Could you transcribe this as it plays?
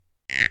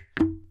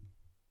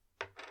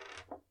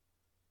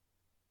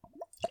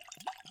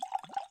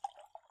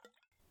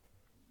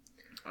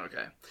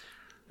Okay.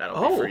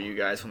 That'll be for you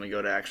guys when we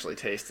go to actually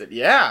taste it.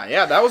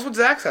 Yeah, that was what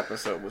Zach's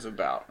episode was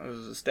about. It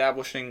was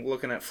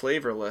looking at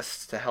flavor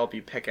lists to help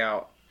you pick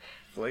out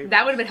flavors.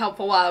 That would have been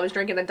helpful while I was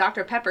drinking the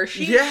Dr. Pepper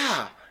sheet.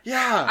 Yeah.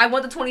 I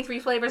want the 23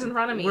 flavors in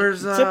front of me.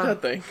 Where's It's a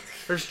good thing.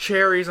 There's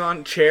cherries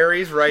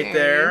right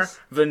there.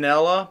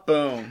 Vanilla,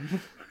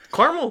 boom.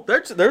 Caramel.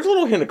 There's a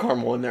little hint of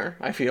caramel in there,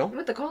 I feel.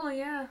 With the cola,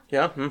 yeah.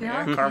 Yeah.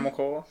 Yeah, caramel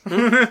cola.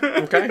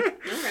 Okay.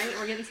 Alright,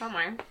 we're getting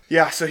somewhere.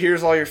 Yeah, so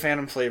here's all your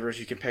Phantom flavors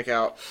you can pick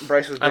out.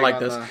 Bryce was big I like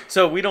on this. the...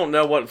 So we don't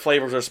know what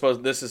flavors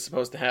this is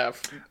supposed to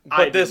have. But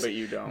I do, but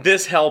you don't.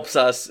 This helps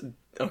us.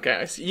 Okay,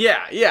 I see.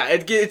 Yeah,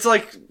 it's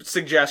like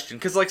suggestion.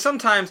 Because like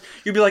sometimes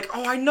you'll be like,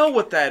 oh, I know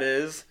what that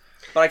is,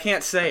 but I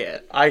can't say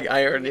it. I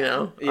already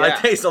know. Yeah.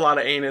 I taste a lot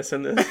of anus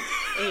in this.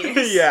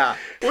 Anus. Yeah.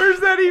 Where's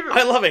that even?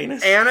 I love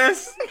anus.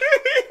 Anise?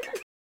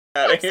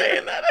 I'm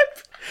saying that.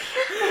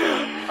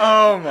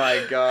 Oh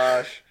my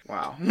gosh.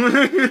 Wow.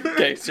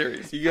 Okay,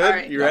 serious. You good? All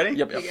right. You ready?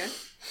 Yep. You good?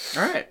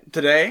 All right.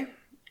 Today,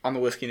 on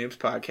the Whiskey Noobs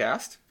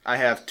podcast, I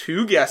have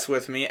two guests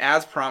with me.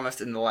 As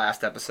promised in the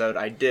last episode,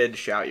 I did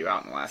shout you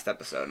out in the last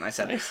episode, and I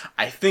said, Nice.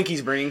 I think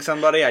he's bringing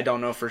somebody. I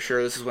don't know for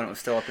sure. This is when it was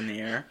still up in the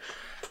air.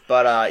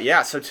 But,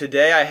 yeah, so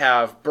today I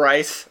have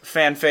Bryce,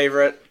 fan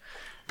favorite,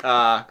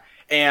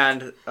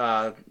 and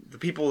the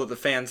people that the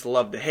fans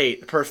love to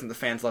hate, the person the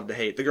fans love to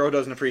hate, the girl who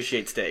doesn't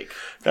appreciate steak.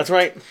 That's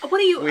right. What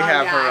do you... We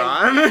have her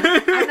on.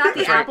 I'm not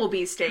the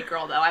Applebee's steak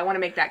girl, though. I want to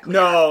make that clear.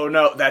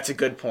 No, that's a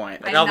good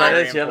point. I'm No, not-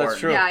 that is, yeah, that's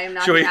true. Yeah, I am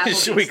not Should the we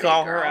Applebee's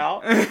call steak her girl.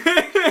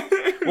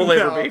 out? We'll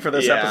leave her be for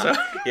this episode.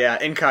 Yeah,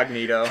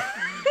 incognito.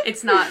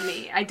 It's not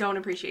me. I don't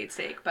appreciate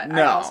steak, but I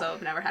No. also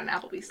have never had an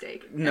Applebee's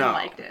steak No. and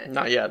liked it.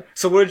 Not yet.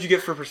 So what did you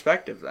get for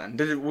perspective then?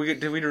 Did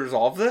we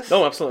resolve this?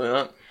 No, absolutely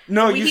not.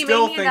 No, you He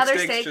still made me think another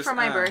steak's steak just, for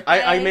my birthday.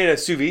 I made a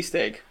sous vide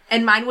steak.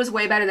 And mine was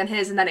way better than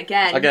his. And then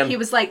again, he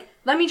was like,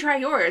 "Let me try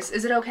yours.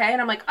 Is it okay?"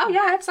 And I'm like, "Oh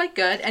yeah, it's like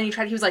good." And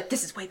he was like,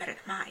 "This is way better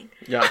than mine."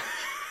 Yeah.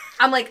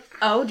 I'm like,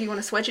 "Oh, do you want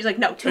to switch?" He's like,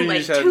 "No, too And you late.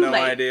 just had Too no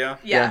late." idea?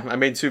 Yeah. I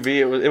made sous vide.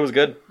 It was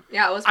good.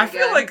 Yeah, it was I pretty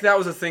feel good. like that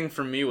was a thing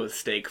for me with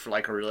steak for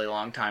like a really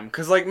long time.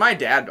 Because like my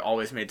dad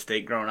always made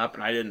steak growing up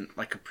and I didn't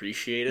like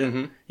appreciate it.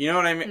 Mm-hmm. You know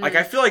what I mean? Like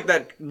I feel like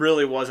that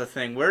really was a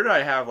thing. Where did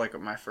I have like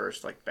my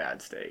first like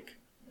bad steak?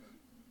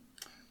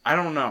 I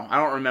don't know. I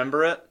don't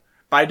remember it.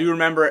 But I do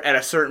remember at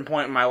a certain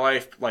point in my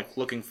life, like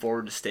looking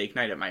forward to steak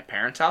night at my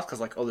parents' house because,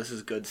 like, oh, this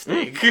is good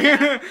steak.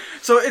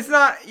 So it's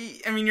not.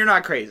 I mean, you're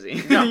not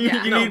crazy. No, you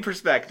no. need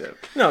perspective.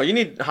 No, you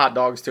need hot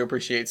dogs to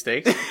appreciate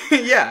steaks.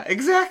 Yeah,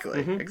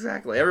 exactly,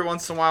 exactly. Every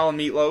once in a while, a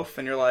meatloaf,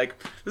 and you're like,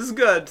 this is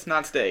good. It's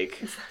not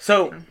steak.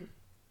 So,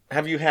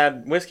 have you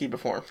had whiskey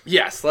before?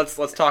 Yes, let's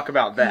talk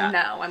about that.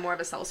 No, I'm more of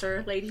a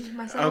seltzer lady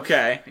myself.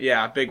 Okay,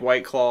 yeah, big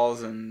White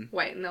Claws and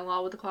White and the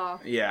law with the claw.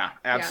 yeah,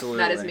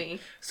 absolutely. Yeah, that is me.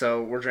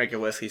 So we're drinking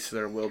whiskey, so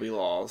there will be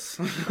laws.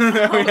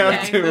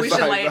 Okay, we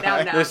should lay it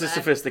down now. This is then.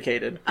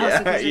 sophisticated. Oh,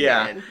 sophisticated.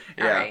 yeah.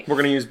 Alright. We're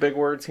gonna use big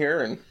words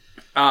here, and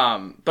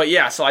But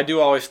yeah, so I do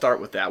always start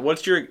with that.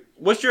 What's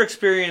your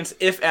experience,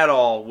 if at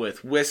all,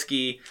 with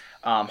whiskey,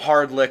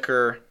 hard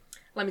liquor?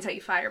 Let me tell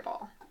you,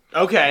 Fireball.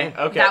 Okay.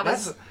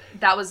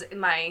 That was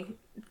my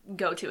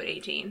go-to at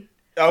 18.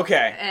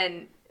 Okay.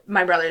 And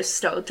my brother's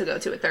stoked to go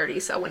to at 30,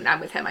 so when I'm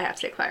with him, I have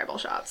to take Fireball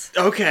shots.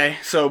 Okay.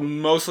 So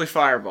mostly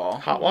Fireball.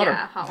 hot water.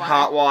 Yeah, hot water.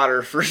 Hot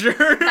water for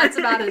sure. That's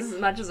about as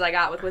much as I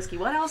got with whiskey.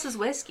 What else is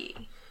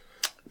whiskey?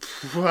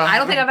 I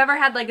don't think I've ever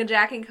had like a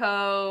Jack and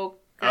Coke.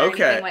 Or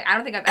Okay. anything. Like I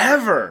don't think I've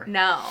Ever?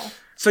 No.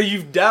 So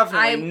you've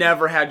definitely I'm-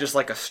 never had just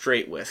like a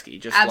straight whiskey.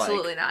 Just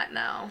Absolutely like, not.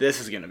 No.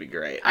 this is gonna be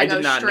great. I did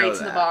go not straight know to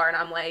that. the bar and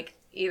I'm like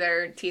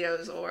either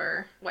Tito's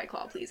or White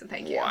Claw, please and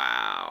thank you.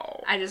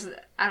 Wow. I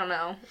don't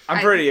know.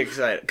 I'm pretty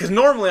excited because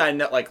normally I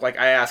know, like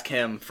I ask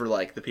him for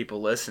like the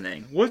people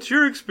listening, what's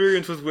your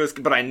experience with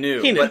whiskey? But I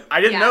knew, He knew. but I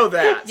didn't know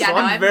that, Yeah, so no,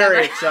 I'm I've very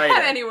never excited.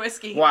 had any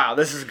whiskey. Wow,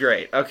 this is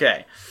great.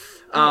 Okay,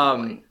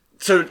 boy.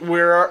 so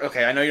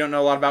okay. I know you don't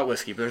know a lot about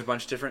whiskey, but there's a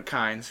bunch of different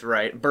kinds,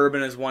 right?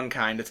 Bourbon is one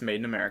kind. It's made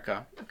in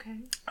America, Okay.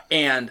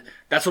 and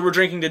that's what we're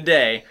drinking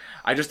today.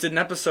 I just did an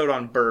episode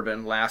on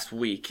bourbon last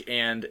week,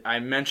 and I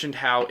mentioned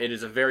how it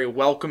is a very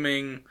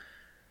welcoming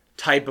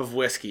type of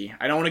whiskey.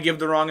 I don't want to give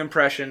the wrong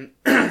impression.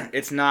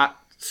 It's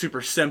not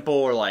super simple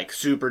or like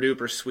super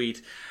duper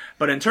sweet,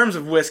 but in terms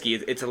of whiskey,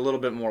 it's a little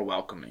bit more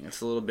welcoming.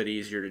 It's a little bit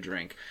easier to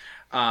drink,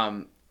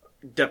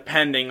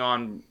 depending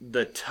on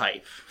the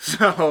type.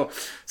 So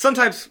some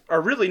types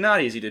are really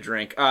not easy to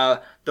drink.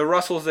 The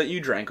Russells that you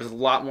drank was a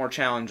lot more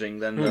challenging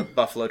than the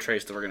Buffalo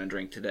Trace that we're going to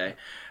drink today,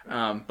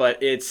 but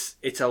it's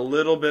a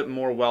little bit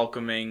more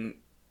welcoming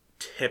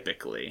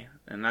typically.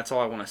 And that's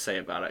all I want to say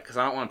about it, because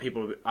I don't want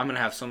people to I'm going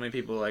to have so many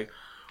people like,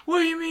 what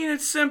do you mean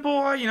it's simple?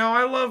 I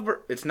love...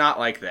 It's not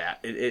like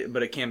that,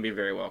 but it can be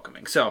very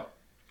welcoming. So,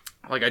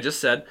 like I just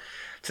said,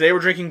 today we're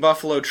drinking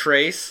Buffalo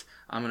Trace.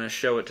 I'm going to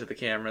show it to the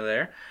camera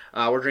there.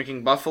 We're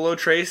drinking Buffalo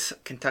Trace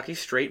Kentucky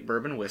Straight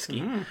Bourbon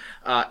Whiskey.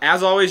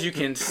 As always, you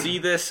can see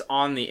this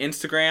on the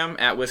Instagram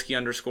at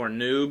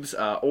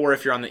whiskey_noobs, or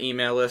if you're on the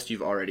email list,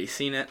 you've already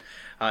seen it.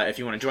 If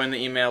you want to join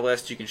the email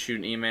list, you can shoot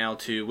an email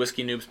to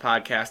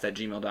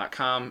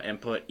whiskeynoobspodcast@gmail.com and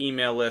put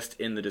email list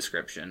in the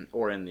description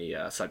or in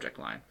the subject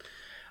line.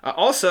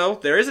 Also,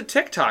 there is a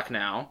TikTok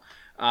now.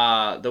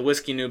 The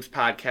Whiskey Noobs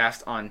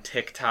podcast on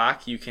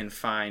TikTok. You can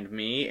find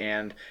me,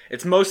 and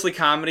it's mostly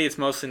comedy. It's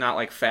mostly not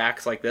like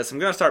facts like this. I'm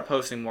going to start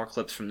posting more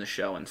clips from the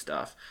show and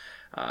stuff.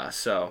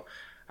 So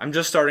I'm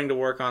just starting to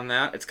work on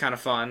that. It's kind of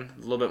fun,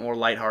 a little bit more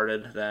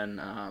lighthearted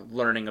than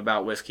learning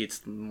about whiskey.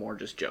 It's more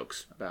just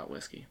jokes about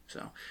whiskey.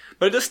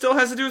 But it just still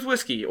has to do with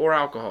whiskey or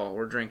alcohol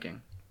or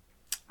drinking.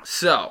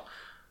 So,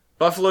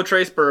 Buffalo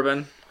Trace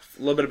Bourbon. A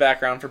little bit of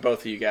background for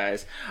both of you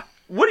guys.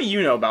 What do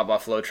you know about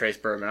Buffalo Trace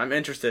Bourbon? I'm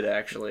interested,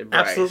 actually.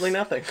 Bryce. Absolutely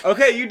nothing.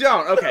 Okay, you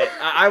don't. Okay,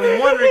 I'm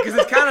wondering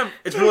because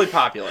it's really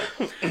popular.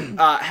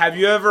 Have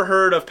you ever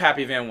heard of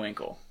Pappy Van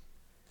Winkle?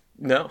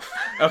 No.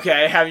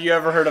 Okay, have you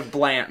ever heard of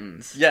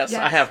Blanton's? Yes,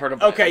 I have heard of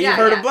Blanton's. Okay, you've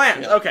heard of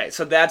Blanton's. Yeah. Okay,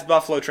 so that's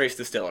Buffalo Trace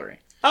Distillery.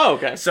 Oh,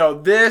 okay. So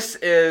this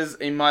is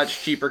a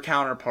much cheaper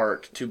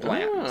counterpart to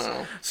Blanton's.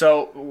 Oh.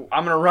 So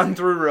I'm going to run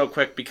through real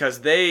quick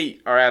because they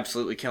are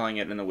absolutely killing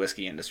it in the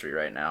whiskey industry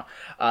right now.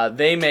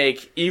 They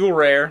make Eagle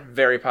Rare,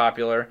 very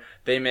popular.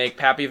 They make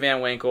Pappy Van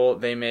Winkle.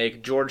 They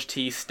make George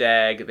T.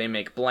 Stagg. They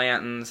make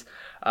Blanton's.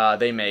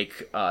 They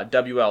make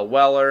W.L.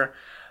 Weller.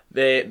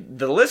 The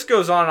list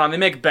goes on and on. They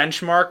make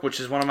Benchmark, which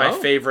is one of my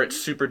favorite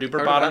super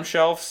duper bottom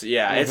shelves.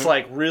 Yeah, it's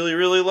like really,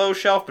 really low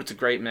shelf, but it's a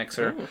great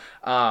mixer.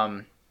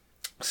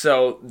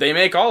 So they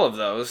make all of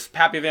those.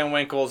 Pappy Van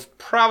Winkle is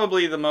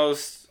probably the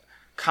most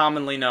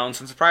commonly known.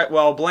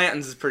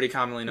 Blanton's is pretty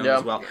commonly known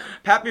as well.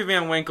 Pappy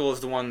Van Winkle is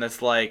the one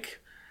that's like,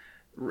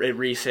 it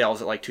resales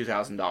at like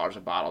 $2,000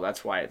 a bottle.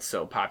 That's why it's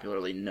so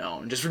popularly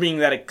known. Just for being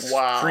that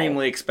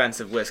extremely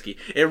expensive whiskey.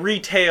 It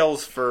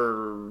retails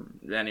for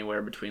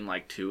anywhere between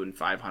like $200 and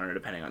 $500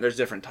 depending on. There's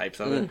different types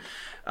of it.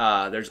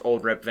 There's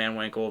Old Rip Van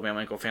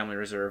Winkle Family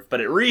Reserve. But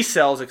it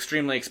resells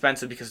extremely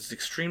expensive because it's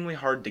extremely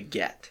hard to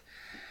get.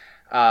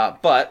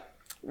 But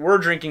we're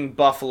drinking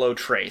Buffalo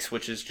Trace,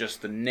 which is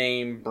just the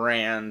name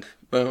brand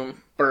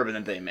bourbon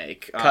that they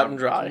make. Cut and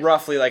dry.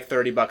 Roughly like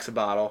 $30 a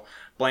bottle.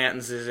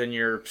 Blanton's is in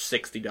your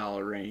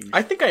 $60 range.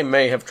 I think I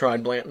may have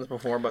tried Blanton's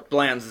before, but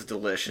Blanton's is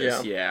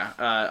delicious. Yeah.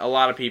 A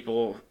lot of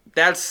people.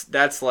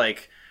 That's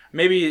like,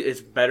 maybe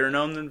it's better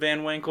known than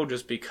Van Winkle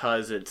just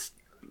because it's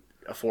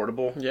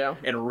affordable. Yeah.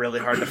 And really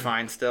hard to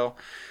find still.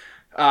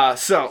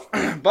 So,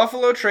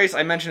 Buffalo Trace,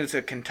 I mentioned it's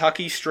a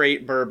Kentucky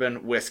Straight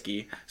Bourbon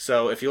Whiskey.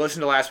 So, if you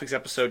listen to last week's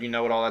episode, you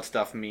know what all that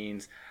stuff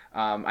means.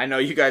 I know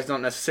you guys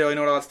don't necessarily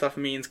know what all that stuff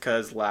means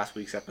because last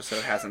week's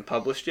episode hasn't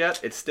published yet.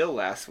 It's still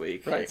last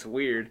week. Right. It's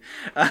weird.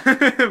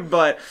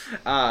 But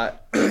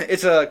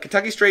it's a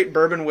Kentucky Straight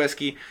Bourbon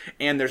Whiskey,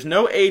 and there's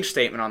no age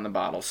statement on the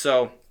bottle.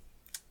 So,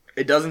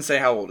 it doesn't say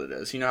how old it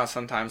is. You know how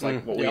sometimes,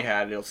 like, we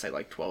had, it'll say,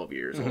 like, 12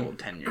 years old,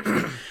 10 years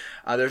old.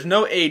 There's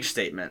no age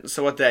statement.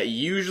 So what that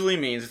usually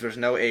means, if there's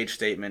no age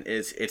statement,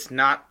 is it's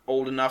not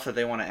old enough that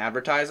they want to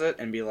advertise it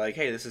and be like,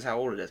 hey, this is how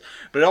old it is.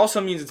 But it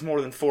also means it's more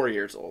than 4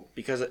 years old.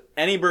 Because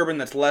any bourbon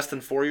that's less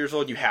than 4 years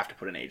old, you have to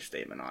put an age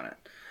statement on it.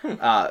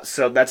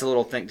 So that's a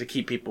little thing to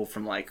keep people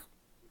from, like,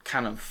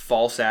 kind of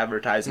false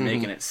advertising,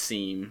 making it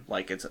seem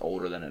like it's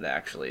older than it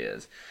actually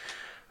is.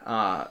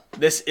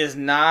 This is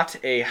not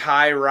a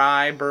high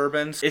rye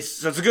bourbon.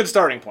 It's a good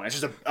starting point. It's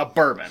just a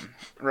bourbon,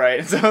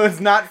 right? So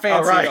it's not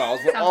fancy at all.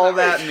 What all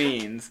that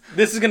means.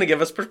 This is going to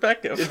give us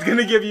perspective. It's going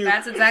to give you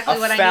That's exactly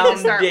what I need to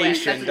start with.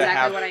 That's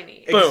exactly what I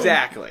need.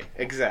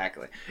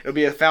 Exactly. It'll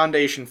be a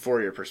foundation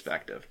for your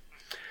perspective.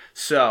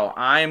 So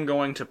I am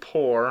going to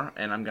pour,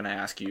 and I'm going to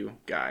ask you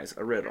guys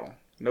a riddle.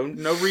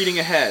 No reading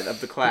ahead of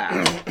the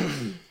class.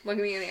 Look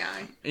me in the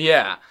eye.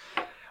 Yeah.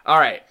 All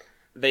right.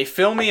 They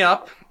fill me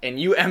up, and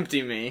you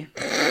empty me.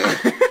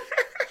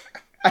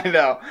 I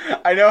know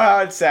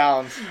how it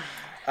sounds.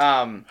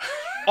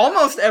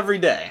 Almost every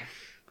day.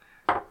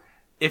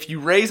 If you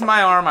raise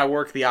my arm, I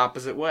work the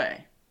opposite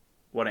way.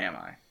 What am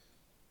I?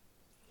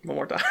 One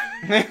more time.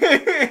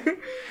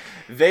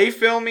 They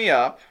fill me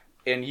up,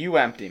 and you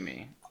empty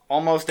me.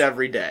 Almost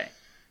every day.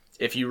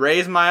 If you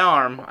raise my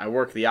arm, I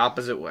work the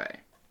opposite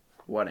way.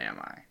 What am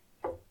I?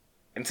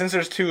 And since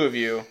there's two of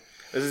you...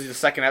 This is the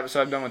second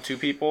episode I've done with two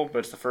people, but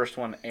it's the first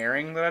one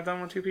airing that I've done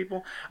with two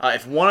people.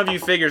 If one of you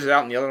figures it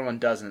out and the other one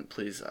doesn't,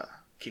 please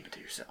keep it to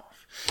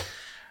yourself.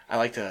 I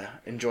like to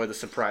enjoy the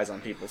surprise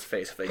on people's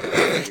face if they don't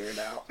figure it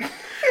out.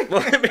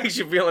 Well, if it makes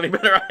you feel any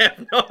better, I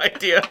have no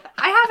idea.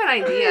 I have an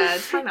idea.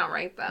 It's probably not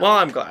right, though. Well,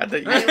 I'm glad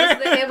that you...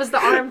 It was the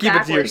arm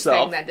backwards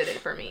thing that did it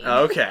for me.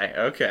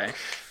 Okay.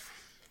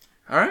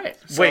 All right.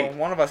 So wait,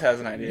 one of us has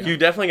an idea. You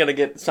definitely got to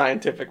get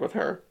scientific with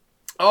her.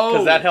 Oh,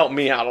 because that helped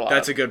me out a lot.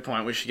 That's a good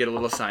point. We should get a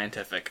little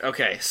scientific.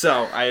 Okay,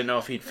 so I didn't know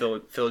if he'd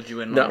filled you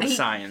in on the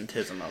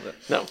scientism of it.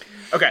 No.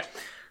 Okay,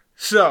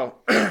 so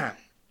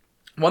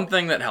one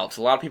thing that helps,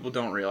 a lot of people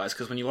don't realize,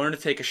 because when you learn to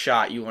take a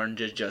shot, you learn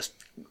to just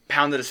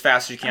pound it as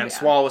fast as you can,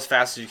 swallow as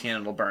fast as you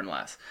can, it'll burn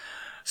less.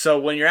 So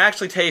when you're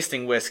actually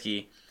tasting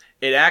whiskey,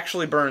 it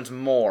actually burns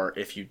more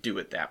if you do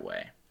it that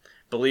way.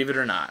 Believe it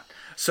or not.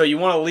 So you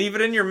want to leave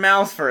it in your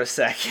mouth for a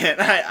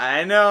second.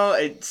 I know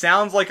it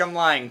sounds like I'm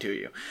lying to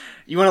you.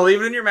 You want to leave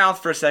it in your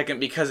mouth for a second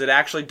because it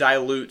actually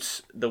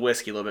dilutes the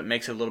whiskey a little bit,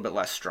 makes it a little bit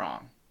less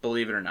strong.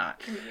 Believe it or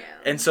not. Yeah.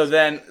 And so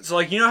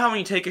like, you know how when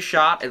you take a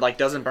shot, it like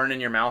doesn't burn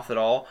in your mouth at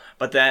all,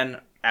 but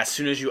then as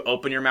soon as you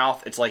open your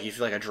mouth, it's like you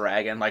feel like a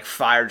dragon, like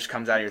fire just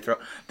comes out of your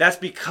throat. That's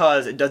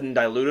because it doesn't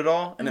dilute at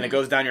all, and then it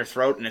goes down your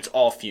throat, and it's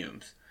all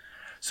fumes.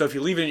 So if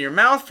you leave it in your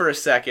mouth for a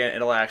second,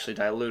 it'll actually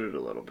dilute it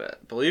a little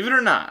bit. Believe it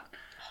or not.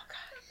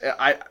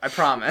 I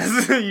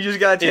promise. You just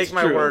gotta take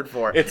my word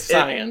for it. It's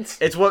science.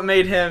 It's what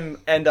made him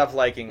end up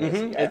liking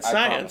whiskey. It's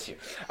science.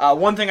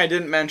 One thing I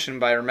didn't mention,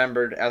 but I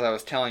remembered as I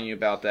was telling you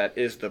about that,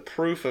 is the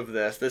proof of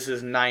this. This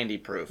is 90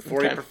 proof,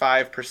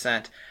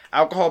 45%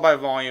 alcohol by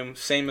volume,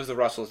 same as the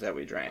Russells that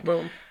we drank.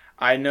 Boom.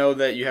 I know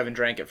that you haven't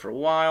drank it for a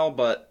while,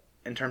 but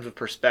in terms of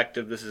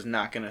perspective, this is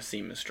not going to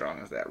seem as strong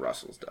as that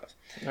Russells does.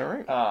 All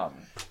right.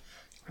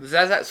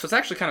 So it's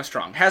actually kind of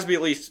strong. It has to be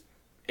at least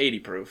 80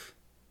 proof.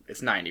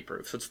 It's 90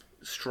 proof, so it's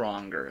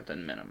stronger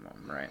than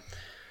minimum, right?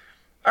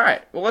 All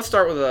right. Well, let's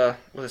start with a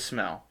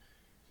smell,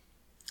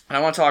 and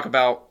I want to talk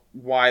about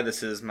why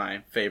this is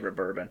my favorite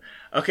bourbon.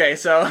 Okay,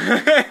 so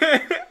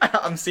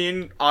I'm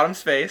seeing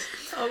Autumn's face.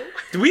 Oh.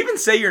 Did we even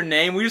say your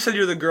name? We just said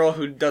you're the girl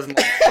who doesn't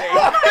like steak.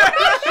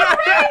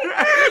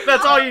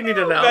 That's all you need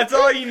to know. That's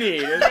all you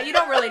need. Yeah, you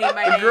don't really need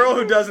my name. The girl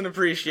who doesn't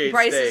appreciate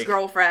Bryce's steak.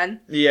 girlfriend.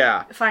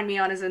 Yeah. Find me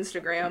on his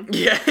Instagram.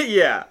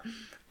 Yeah.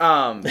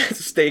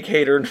 Steak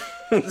hater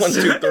 1,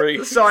 2,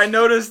 3. So I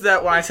noticed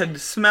that when I said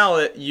smell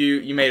it,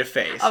 you made a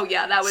face. Oh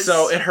yeah, that was.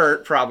 So it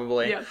hurt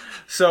probably. Yeah.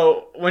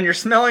 So when you're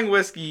smelling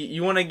whiskey,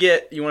 you want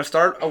to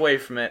start away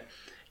from it,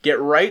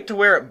 get right to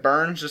where it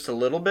burns just a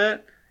little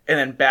bit, and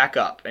then back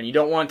up. And you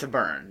don't want it to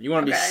burn. You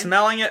want to be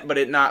smelling it, but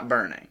it not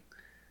burning.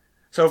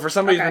 So for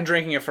somebody who's been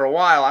drinking it for a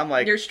while, I'm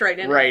like, you're straight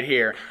in right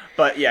here.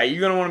 But yeah,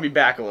 you're gonna want to be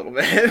back a little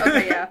bit.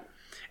 Okay, yeah.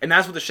 And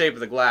that's what the shape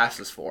of the glass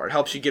is for. It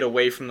helps you get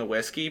away from the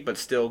whiskey, but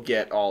still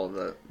get all of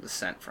the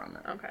scent from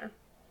it. Okay.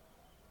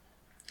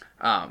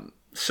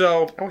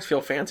 So I always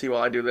feel fancy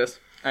while I do this.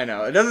 I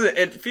know it doesn't.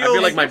 It feels. I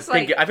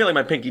feel like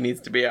my pinky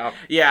needs to be out.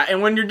 Yeah,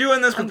 and when you're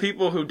doing this with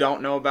people who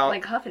don't know about,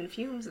 like huffing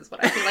fumes is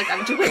what I feel like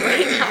I'm doing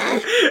right now.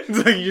 It's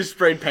like you just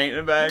sprayed paint in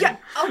a bag. Yeah.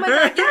 Oh my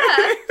god.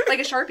 Yeah. Like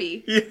a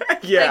Sharpie.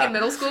 Yeah. Like in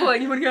middle school, like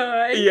you want to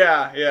go.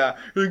 Yeah.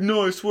 You're like,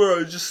 no, I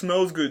swear, it just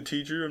smells good,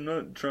 teacher. I'm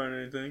not trying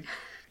anything.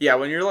 Yeah,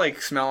 when you're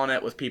like smelling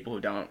it with people who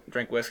don't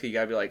drink whiskey, you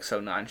gotta be like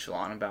so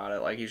nonchalant about it.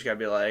 Like you just gotta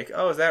be like,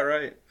 "Oh, is that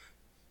right?"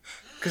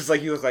 Because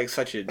like you look like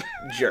such a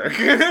jerk,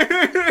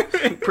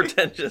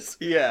 pretentious.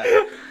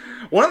 Yeah.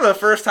 One of the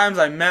first times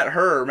I met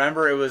her,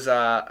 remember it was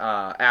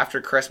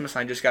after Christmas.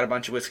 And I just got a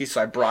bunch of whiskey,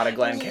 so I brought a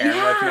Glencairn with me.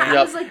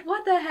 I was like,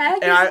 "What the heck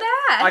is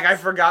that?" Like I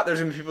forgot there's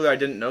gonna be people that I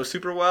didn't know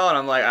super well, and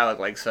I'm like, I look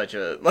like such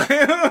a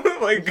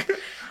like.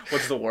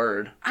 What's the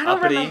word? I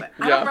don't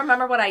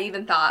remember what I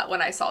even thought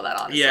when I saw that,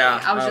 honestly.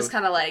 Yeah. I was just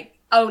kind of like,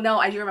 oh no,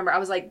 I do remember. I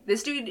was like,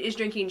 this dude is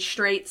drinking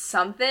straight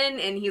something,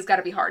 and he's got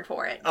to be hard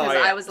for it. Because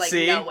I was like,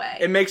 see? No way.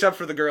 It makes up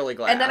for the girly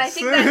glass. And then I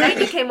think that night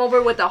he came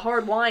over with the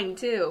hard wine,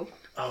 too.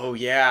 Oh,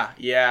 yeah.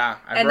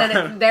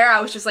 Then there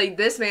I was just like,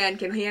 this man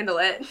can handle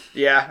it.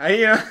 Yeah.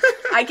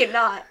 I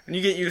cannot. When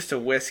you get used to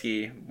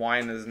whiskey,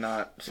 wine is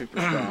not super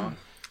strong.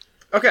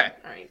 Okay.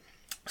 All right.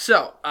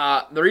 So,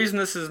 the reason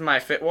this is my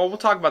well, we'll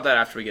talk about that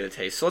after we get a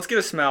taste. So let's get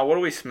a smell. What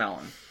are we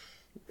smelling?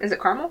 Is it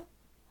caramel?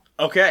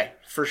 Okay,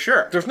 for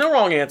sure. There's no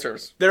wrong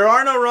answers. There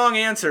are no wrong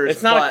answers.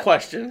 It's not a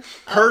question.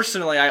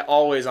 Personally, I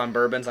always, on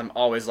bourbons, I'm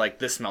always like,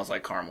 this smells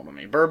like caramel to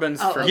me.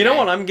 Bourbons, for You know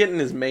what I'm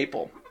getting is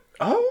maple.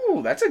 Oh,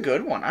 that's a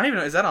good one. I don't even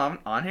know. Is that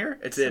on here?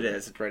 It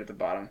is. It's right at the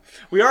bottom.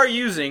 We are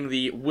using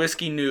the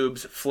Whiskey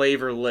Noobs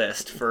flavor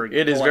list for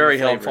it is very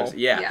flavors. helpful.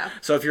 Yeah.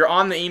 So if you're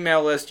on the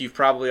email list, you've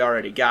probably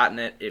already gotten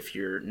it. If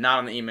you're not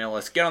on the email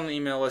list, get on the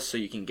email list so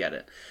you can get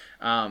it.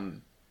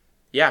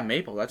 Yeah,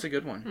 maple. That's a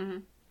good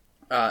one.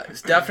 Mm-hmm.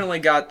 It's definitely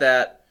got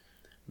that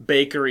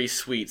bakery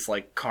sweets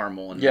like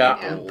caramel and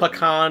maple.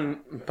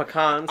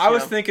 Pecans. I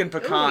was thinking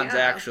pecans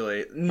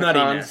actually.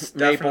 Nuttiness.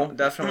 Maple.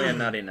 Definitely a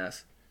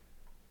nuttiness.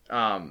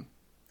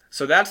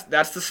 So that's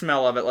the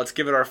smell of it. Let's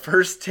give it our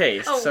first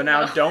taste. So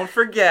now don't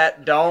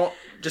forget, don't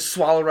just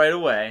swallow right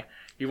away.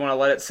 You want to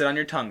let it sit on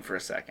your tongue for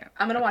a second.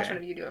 I'm going to watch one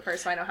of you do it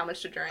first so I know how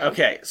much to drink.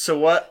 Okay, so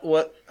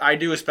what I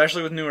do,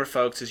 especially with newer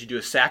folks, is you do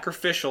a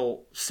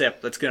sacrificial sip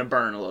that's going to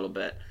burn a little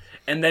bit.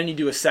 And then you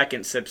do a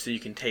second sip so you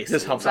can taste it.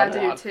 This helps out a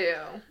lot. I do too.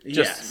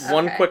 Just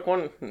one quick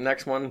one,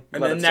 next one,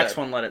 and then the next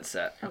one, let it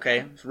sit. Okay?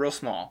 It's real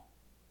small.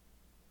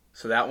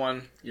 So that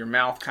one, your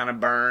mouth kind of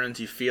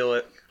burns, you feel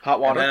it. Hot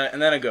water. And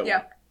then a good one.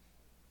 Yeah.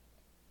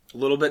 A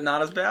little bit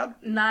not as bad?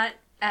 Not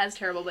as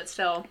terrible, but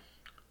still,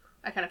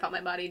 I kind of felt my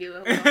body do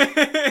a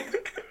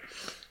little.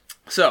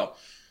 So,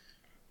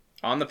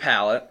 on the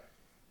palate.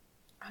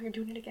 Oh, you're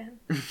doing it again?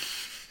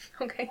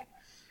 Okay.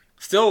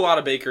 Still a lot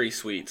of bakery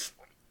sweets.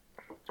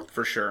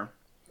 For sure.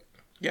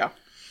 Yeah.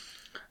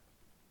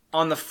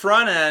 On the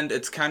front end,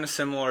 it's kind of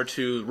similar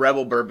to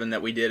Rebel Bourbon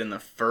that we did in the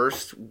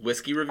first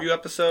whiskey review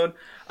episode,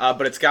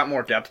 but it's got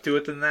more depth to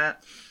it than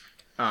that.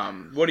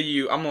 I'm going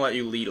to let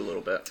you lead a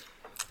little bit.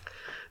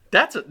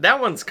 That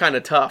one's kind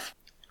of tough.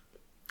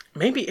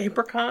 Maybe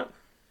apricot?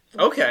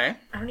 Okay.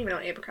 I don't even know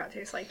what apricot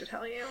tastes like, to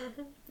tell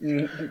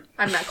you.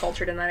 I'm not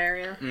cultured in that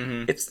area.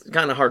 Mm-hmm. It's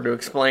kind of hard to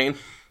explain.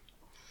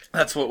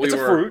 That's what we were. It's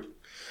a fruit.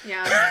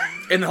 Yeah.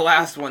 In the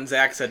last one,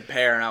 Zach said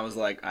pear, and I was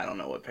like, I don't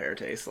know what pear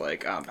tastes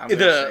like. I'm going to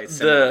say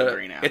similar to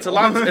green apple. It's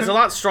a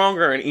lot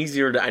stronger and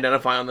easier to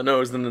identify on the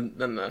nose than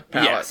the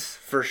palate. Yes,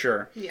 for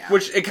sure. Yeah.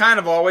 Which it kind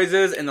of always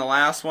is. In the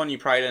last one, you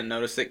probably didn't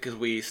notice it because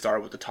we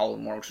started with the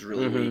Tullamore, which is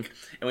really weak,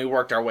 and we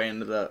worked our way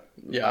into the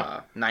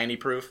 90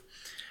 proof.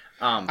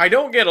 I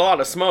don't get a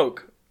lot of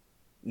smoke.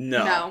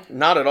 No.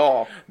 Not at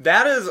all.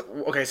 That is...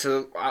 Okay,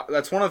 so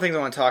that's one of the things I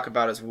want to talk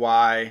about is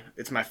why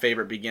it's my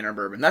favorite beginner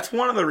bourbon. That's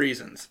one of the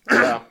reasons.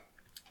 Yeah.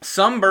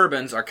 Some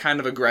bourbons are kind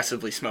of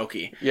aggressively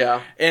smoky.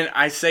 Yeah. And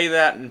I say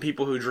that, and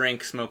people who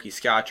drink smoky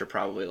scotch are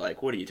probably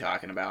like, what are you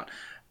talking about?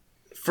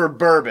 For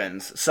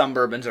bourbons, some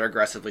bourbons are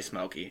aggressively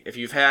smoky. If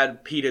you've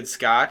had peated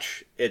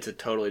scotch, it's a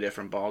totally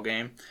different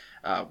ballgame.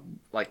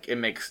 It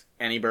makes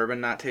any bourbon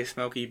not taste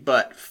smoky,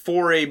 but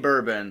for a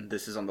bourbon,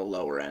 this is on the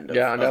lower end of,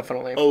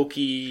 definitely.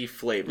 Oaky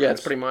flavors. Yeah,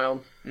 it's pretty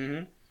mild.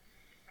 Mm-hmm.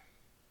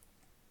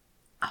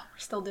 Oh, we're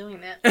still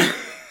doing it.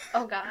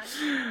 Oh, God.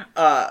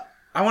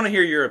 I want to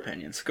hear your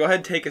opinions. Go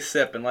ahead, take a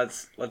sip, and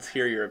let's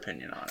hear your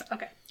opinion on it.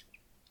 Okay.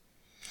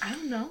 I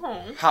don't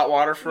know. Hot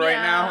water for right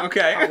now?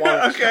 Okay. Hot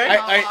water. Okay.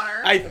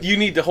 Hot water. You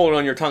need to hold it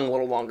on your tongue a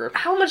little longer.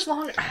 How much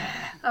longer?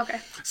 Okay.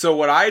 So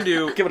what I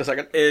do... Give it a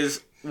second.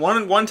 ...is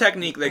one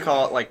technique, they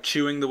call it like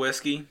chewing the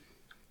whiskey.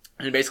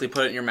 And you basically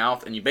put it in your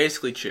mouth, and you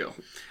basically chew.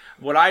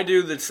 What I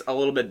do that's a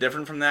little bit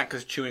different from that,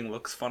 because chewing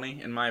looks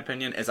funny, in my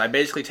opinion, is I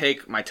basically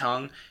take my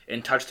tongue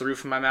and touch the roof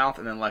of my mouth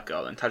and then let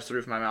go. And touch the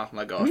roof of my mouth and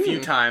let go a few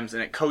times,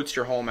 and it coats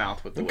your whole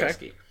mouth with the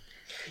whiskey.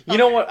 You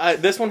know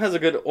what? This one has a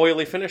good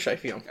oily finish, I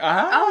feel.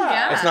 Oh,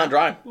 yeah. It's not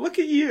dry. Look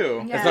at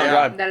you. Yeah, it's not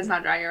dry. That is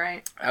not dry, you're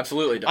right.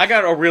 Absolutely. I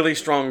got a really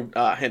strong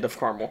hint of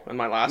caramel in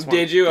my last one.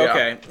 Did you? Yeah.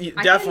 Okay.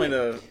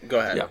 Definitely Go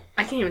ahead. Yeah.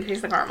 I can't even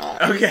taste the caramel.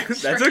 Okay,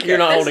 that's okay. You're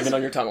not holding it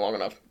on your tongue long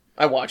enough.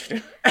 I watched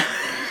it.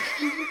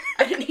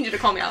 I didn't need you to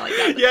call me out like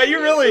that. Yeah,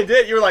 you really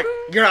did. You were like,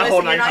 you're not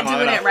holding on your tongue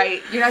long enough. You're not doing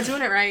it right. You're not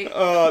doing it right.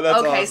 Oh, that's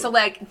okay, awesome.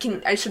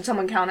 So should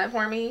someone count it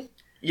for me?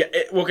 Yeah,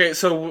 okay,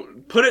 so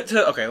put it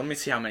to... Okay, let me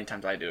see how many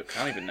times I do it,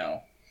 because I don't even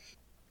know.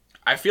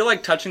 I feel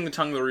like touching the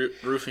tongue to the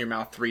roof of your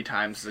mouth 3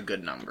 times is a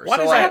good number. Why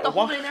do I have to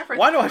hold it in there for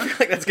why do I feel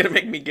like that's going to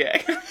make me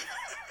gag?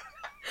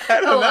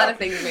 I don't know. A lot of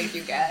things make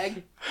you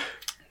gag.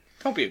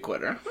 Don't be a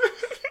quitter.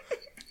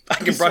 I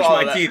can brush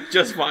my teeth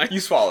just fine. You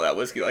swallow that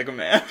whiskey like a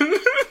man.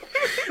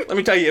 Let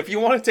me tell you, if you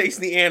want to taste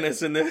the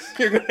anise in this,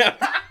 you're going to have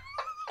to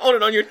hold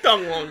it on your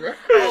tongue longer.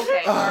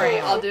 Okay,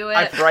 alright, I'll do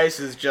it. Bryce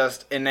is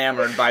just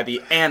enamored by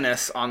the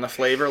anise on the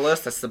flavor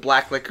list. That's the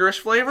black licorice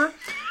flavor.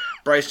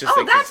 Bryce just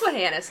thinks that's what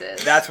anise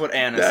is. That's what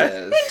anise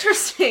is.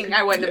 Interesting.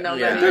 I wouldn't have known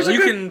that. You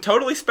can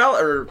totally spell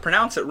it or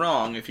pronounce it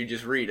wrong if you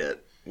just read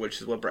it,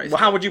 which is what Bryce Well,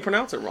 how would you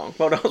pronounce it wrong?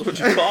 What else would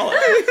you call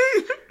it?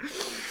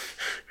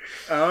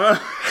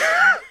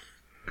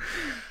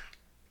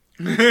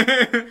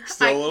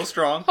 Still a little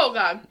strong. Oh,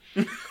 God.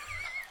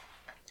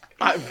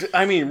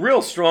 I mean,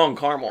 real strong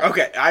caramel.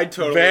 Okay, I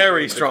totally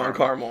Very strong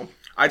caramel.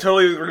 I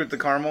totally agree with the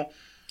caramel.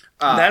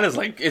 That is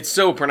like, it's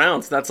so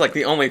pronounced. That's like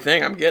the only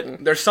thing I'm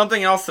getting. There's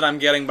something else that I'm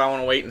getting, but I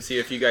want to wait and see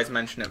if you guys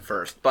mention it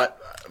first. But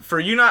for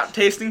you not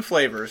tasting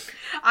flavors...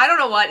 I don't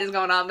know what is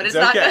going on, but it's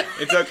not okay.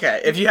 good. It's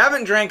okay. If you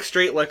haven't drank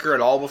straight liquor at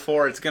all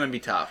before, it's going to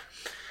be tough.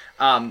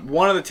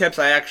 One of the tips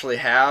I actually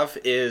have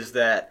is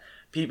that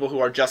people who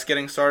are just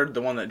getting started,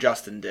 the one that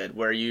Justin did,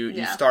 where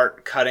you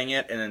start cutting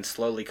it and then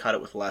slowly cut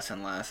it with less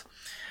and less.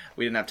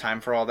 We didn't have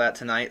time for all that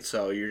tonight,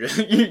 so you're just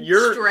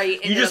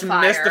straight into the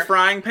fire. Missed the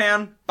frying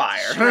pan. Fire.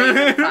 Straight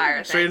into the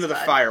fire. Straight into the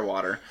fire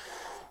water.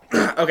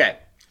 Okay.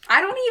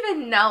 I don't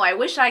even know. I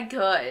wish I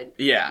could.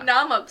 Yeah.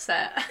 Now I'm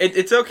upset.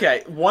 It's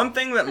okay. One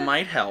thing that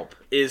might help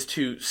is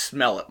to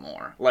smell it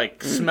more.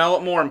 Like, smell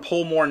it more and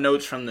pull more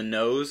notes from the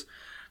nose.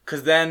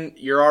 Because then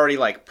you're already,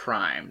 like,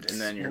 primed.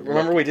 And then you're...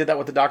 Remember we did that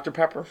with the Dr.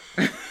 Pepper?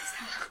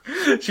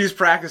 She's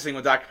practicing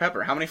with Dr.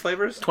 Pepper. How many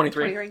flavors?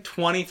 23.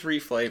 23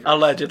 flavors.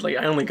 Allegedly.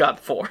 I only got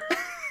 4.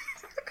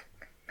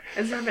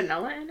 Is there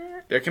vanilla in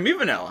it? There can be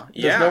vanilla.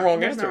 There's no wrong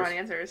There's answers. no wrong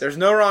answers. There's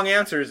no wrong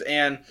answers.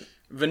 And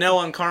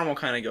vanilla and caramel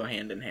kind of go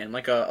hand in hand.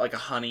 Like a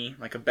honey,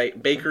 like a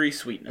bakery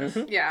sweetness.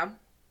 Mm-hmm. Yeah.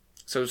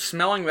 So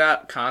smelling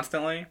that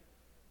constantly,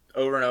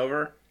 over and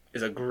over,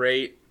 is a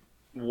great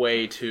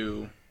way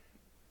to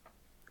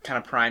kind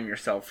of prime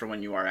yourself for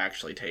when you are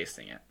actually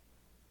tasting it.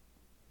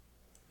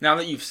 Now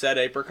that you've said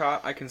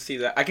apricot, I can see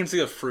that. I can see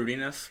the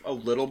fruitiness a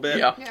little bit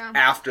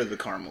after the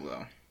caramel,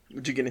 though.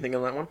 Did you get anything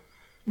on that one?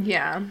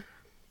 Yeah.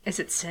 Is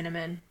it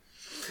cinnamon?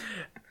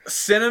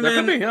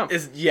 Cinnamon could be,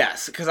 is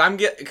yes,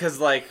 because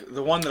like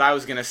the one that I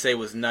was gonna say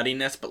was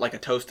nuttiness, but like a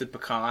toasted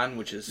pecan,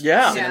 which is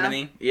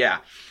cinnamony. Yeah.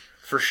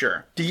 for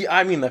sure.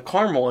 I mean, the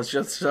caramel is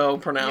just so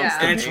pronounced.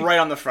 Yeah. And it's right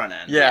on the front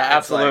end. Yeah, It's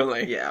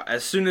absolutely. yeah,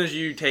 as soon as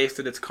you taste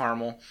it, it's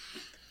caramel.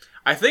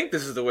 I think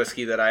this is the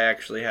whiskey that I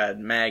actually had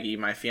Maggie,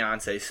 my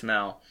fiance,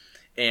 smell.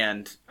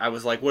 And I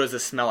was like, what does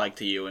this smell like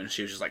to you? And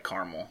she was just like,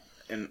 caramel.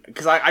 And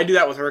because I do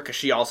that with her because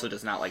she also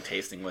does not like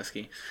tasting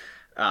whiskey.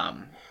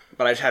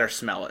 But I just had her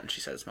smell it, and she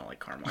said it smelled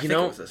like caramel. I think it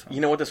was this one. You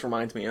know what this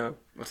reminds me of?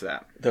 What's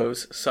that?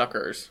 Those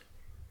suckers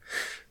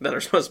that are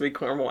supposed to be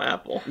caramel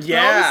apple. Those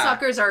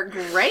suckers are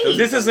great.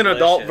 This is an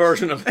adult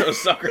version of those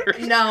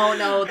suckers. No,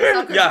 the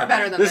suckers are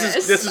better than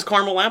this. This is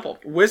caramel apple.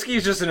 Whiskey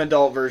is just an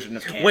adult version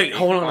of candy. Wait,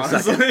 hold on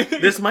honestly. a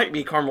second. This might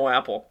be caramel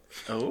apple.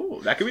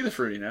 Oh, that could be the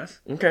fruitiness.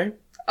 Okay.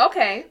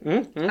 Okay.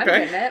 Okay. I'm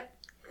getting it.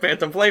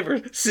 Phantom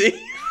flavors. See?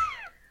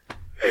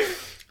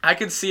 I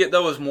could see it,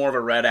 though, as more of a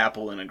red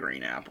apple than a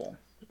green apple.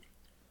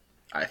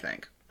 I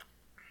think.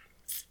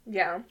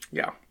 Yeah.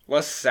 Yeah.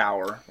 Less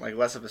sour. Like,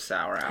 less of a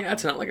sour apple. Yeah,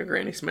 it's not like a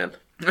Granny Smith.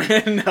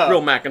 No.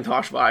 Real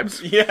Macintosh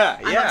vibes. Yeah.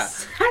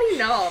 How do you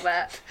know all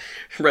that?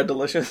 Red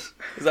Delicious.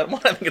 Is that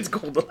one? I think it's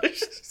Gold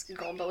Delicious.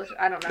 Gold Delicious.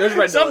 I don't know. There's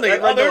Red Something,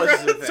 Red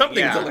Delicious is a thing, something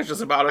yeah.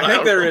 delicious about it. I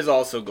think there is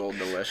also Gold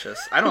Delicious.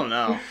 I don't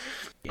know.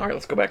 All right,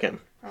 let's go back in.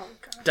 Oh,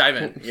 God. Dive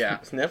in.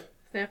 Yeah. Sniff.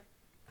 Yeah.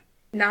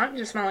 Now I'm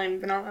just smelling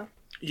vanilla.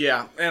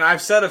 Yeah. And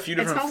I've said a few It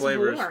different smells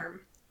flavors. warm.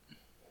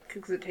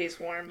 Because it tastes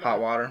warm. Hot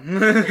water.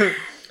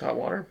 Hot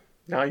water.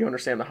 Now you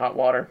understand the hot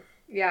water.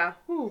 Yeah.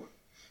 Ooh.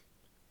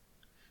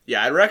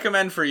 Yeah, I'd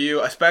recommend for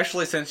you,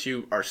 especially since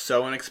you are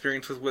so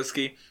inexperienced with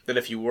whiskey, that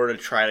if you were to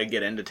try to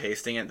get into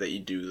tasting it, that you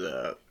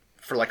do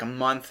for like a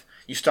month,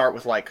 you start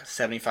with like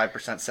 75%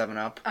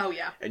 7-Up. Oh,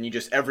 yeah. And you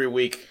just, every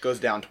week, goes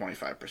down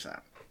 25%.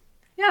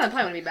 Yeah, that probably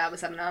wouldn't be bad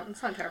with 7-Up.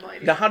 It's not a terrible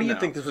idea. Now, how do you No.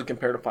 think this would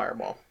compare to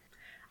Fireball?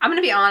 I'm going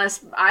to be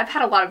honest. I've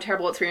had a lot of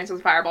terrible experiences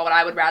with Fireball, but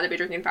I would rather be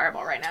drinking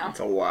Fireball right now. It's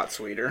a lot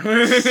sweeter.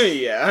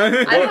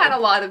 Yeah. I've had a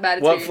lot of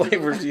bad What experiences.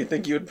 flavors do you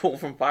think you would pull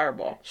from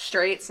Fireball?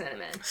 Straight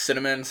cinnamon.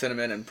 Cinnamon,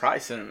 and probably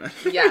cinnamon.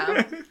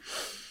 Yeah.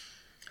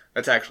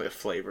 That's actually a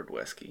flavored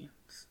whiskey.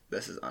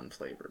 This is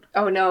unflavored.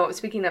 Oh, no.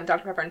 Speaking of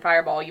Dr. Pepper and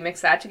Fireball, you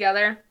mix that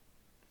together,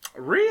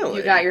 Really?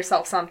 you got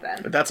yourself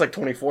something. That's like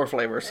 24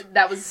 flavors.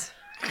 That was...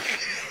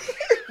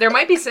 There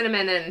might be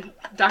cinnamon in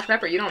Dr.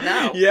 Pepper. You don't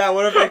know. Yeah,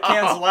 what if they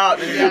cancel out?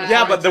 And Yeah.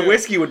 Yeah, but the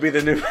whiskey would be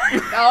the new.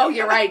 Oh,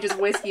 you're right. Just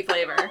whiskey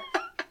flavor.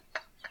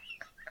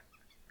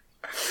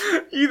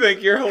 You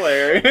think you're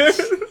hilarious.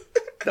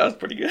 That was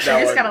pretty good. That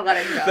You just was- gotta let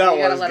him go. That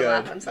You gotta was let him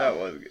laugh good. himself.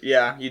 That was good.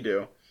 Yeah, you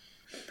do.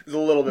 It's a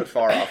little bit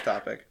far off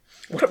topic.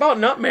 What about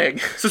nutmeg?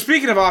 So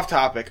speaking of off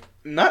topic,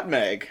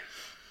 nutmeg.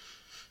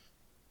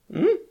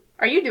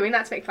 Are you doing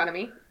that to make fun of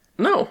me?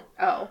 No.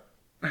 Oh.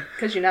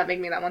 Because you nutmegged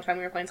me that one time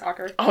we were playing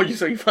soccer. Oh,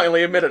 so you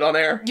finally admitted on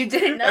air. You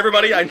didn't nutmeg.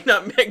 Everybody, I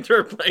nutmegged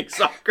her playing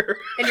soccer.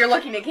 And you're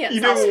lucky they can't You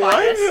smell did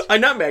spiders. what? I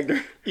nutmegged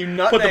her. You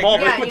nutmeg. Put the ball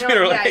Yeah, between you know,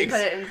 her yeah, you legs.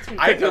 put it in between.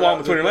 I Pick the thought ball that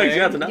was between her a legs. thing.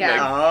 Yeah, it's a nutmeg.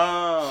 Yeah.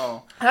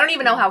 Oh. I don't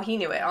even know how he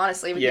knew it,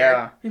 honestly. But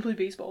Yeah. He played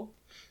baseball.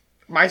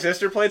 My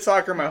sister played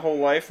soccer my whole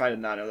life. I did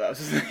not know that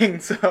was a thing.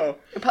 So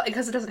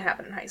Because it doesn't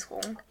happen in high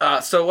school.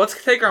 so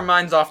let's take our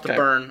minds off the Okay.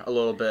 burn a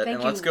little bit, Thank and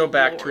you, let's go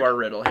back to Lord. our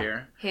riddle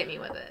here. Hit me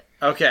with it.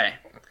 Okay.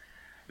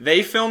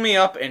 They fill me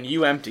up and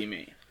you empty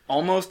me.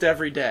 Almost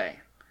every day.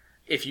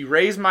 If you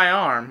raise my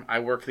arm, I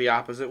work the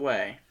opposite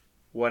way.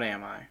 What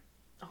am I?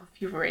 Oh, if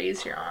you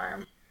raise your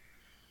arm.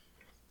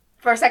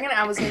 For a second,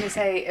 I was going to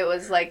say it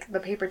was like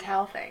the paper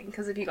towel thing.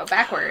 Because if you go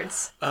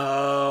backwards.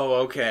 Oh,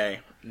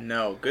 okay.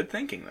 No, good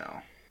thinking, though.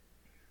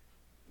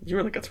 You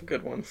really got some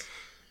good ones.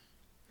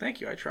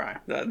 Thank you, I try.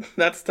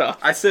 That's tough.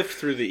 I sift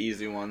through the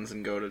easy ones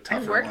and go to I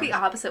tougher work ones. the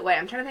opposite way.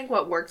 I'm trying to think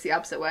what works the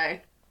opposite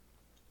way.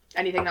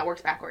 Anything that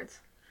works backwards.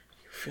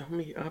 Fill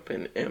me up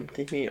and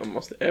empty me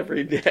almost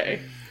every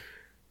day.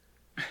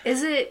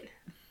 Is it...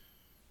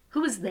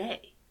 Who is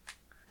they?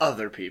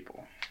 Other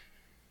people.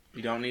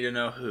 You don't need to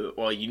know who.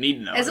 Well, you need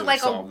to know Is who it like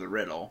to solve the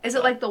riddle. Is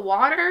it like the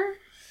water?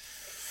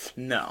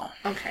 No.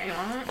 Okay,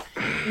 well...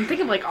 I'm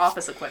thinking of like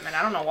office equipment.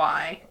 I don't know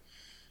why.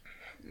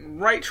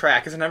 Right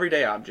track is an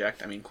everyday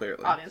object. I mean,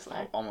 clearly. Obviously.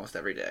 Almost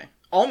every day.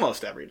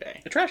 Almost every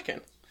day. A trash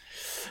can.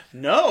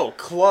 No,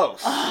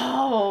 close.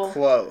 Oh.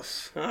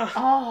 Close.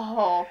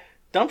 Oh.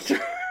 Dumpster.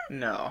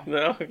 No.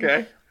 No,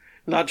 okay.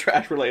 Not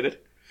trash related.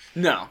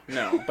 No.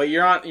 But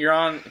you're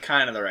on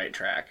kind of the right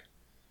track.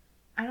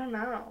 I don't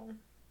know.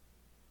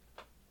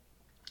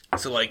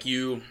 So like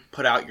you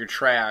put out your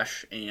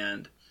trash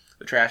and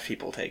the trash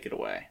people take it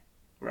away,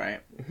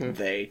 right? Mm-hmm.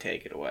 They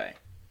take it away.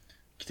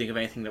 Can you think of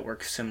anything that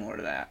works similar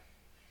to that?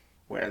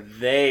 Where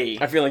they...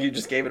 I feel like you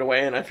just gave it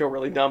away and I feel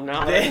really dumb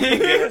now.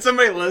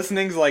 Somebody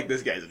listening's like,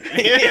 this guy's an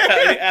idiot.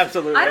 Yeah,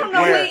 absolutely. I don't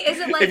know. Where- Wait, is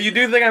it like... If you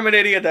do think I'm an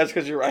idiot, that's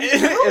because you're right.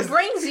 Who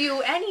brings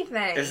you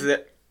anything? Is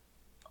it...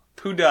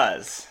 Who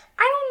does?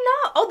 I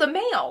don't know. Oh, the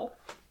mail.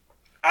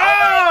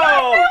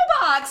 Oh!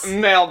 Mailbox.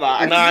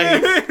 Mailbox.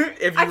 Nice.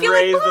 If I you feel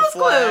like raise the Blue's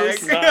flag.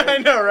 Clues. Nice. I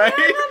know, right?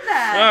 I love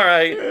that. All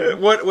right.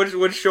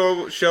 What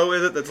show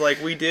is it that's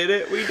like, we did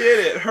it,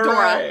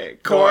 hooray.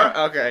 Dora. Cora?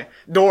 Okay.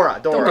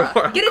 Dora.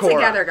 Get it Cora.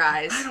 together,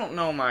 guys. I don't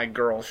know my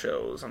girl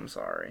shows, I'm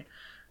sorry.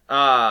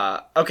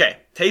 Okay,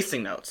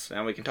 tasting notes,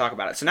 and we can talk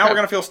about it. So now we're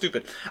gonna feel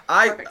stupid.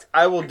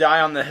 I will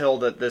die on the hill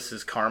that this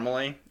is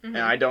caramely, and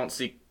I don't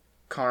see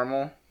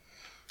caramel.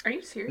 Are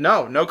you serious?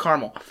 No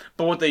caramel.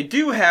 But what they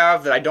do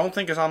have that I don't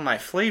think is on my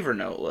flavor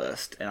note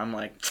list, and I'm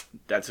like,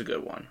 that's a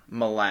good one.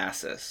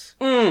 Molasses.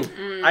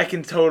 I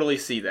can totally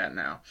see that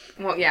now.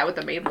 Well, yeah, with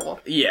the maple.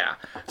 Yeah.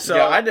 So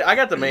yeah, I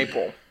got the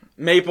maple.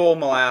 Maple,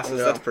 molasses,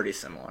 that's pretty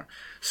similar.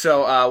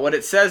 So what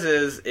it says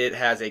is it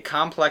has a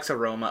complex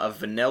aroma of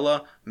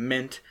vanilla,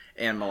 mint,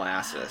 and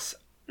molasses.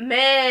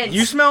 Mint.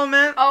 You smell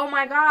mint? Oh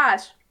my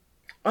gosh.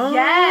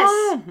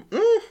 Yes.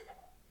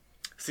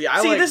 See,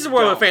 this is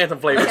where the phantom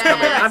flavors come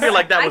in. I feel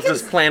like that was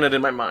just planted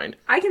in my mind.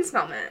 I can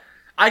smell mint.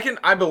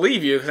 I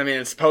believe you, because I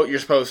mean, you're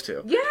supposed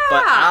to. Yeah.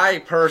 But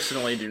I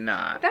personally do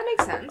not. That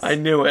makes sense. I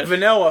knew it.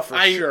 Vanilla for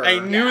sure. I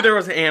knew there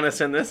was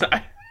anise in this.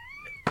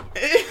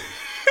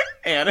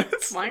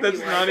 Anise? Why That's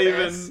not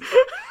even...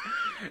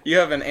 You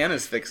have an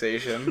anise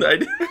fixation. I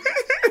do.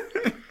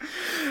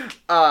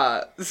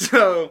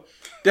 So,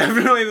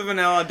 definitely the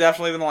vanilla,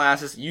 definitely the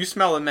molasses. You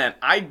smell the mint.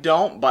 I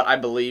don't, but I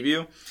believe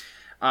you.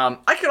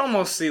 I could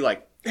almost see,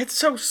 like... It's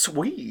so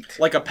sweet.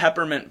 Like a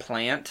peppermint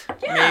plant,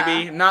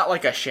 maybe. Not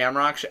like a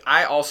shamrock.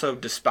 I also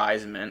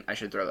despise mint. I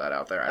should throw that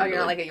out there. You're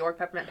not like a York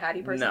peppermint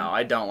patty person? No,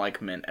 I don't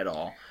like mint at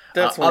all.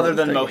 That's other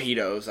than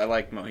mojitos. I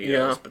like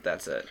mojitos, but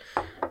that's it.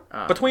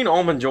 Between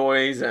Almond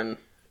Joys and...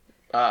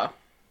 what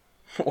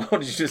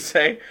did you just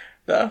say?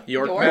 The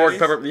York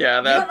pepper.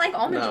 Yeah, that. You don't like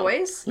Almond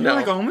Joys? You don't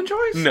like Almond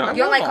Joys? No. You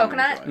don't like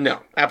coconut? No,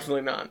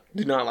 absolutely not.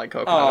 Do not like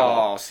coconut at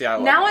all. See, I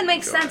love Now it Almond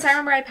makes Joys. sense. I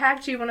remember I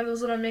packed you one of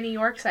those little mini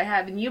Yorks I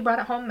have, and you brought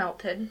it home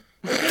melted.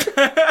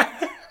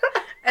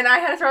 And I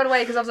had to throw it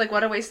away because I was like,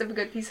 what a waste of a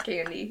good piece of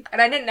candy.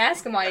 And I didn't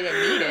ask him why he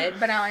didn't eat it,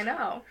 but now I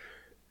know.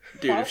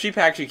 Dude, if she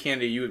packed you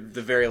candy, you would at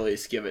the very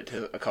least give it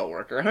to a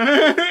coworker. You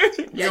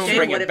don't Jake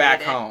bring it would've back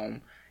ate it.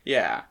 home.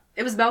 Yeah.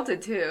 It was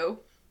melted, too.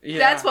 Yeah.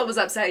 That's what was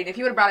upsetting. If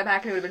you would have brought it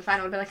back and it would have been fine,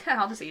 I would have been like,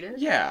 I'll just eat it.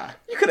 Yeah.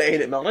 You could have ate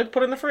it melted,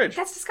 put it in the fridge.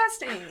 That's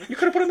disgusting. You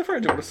could have put it in the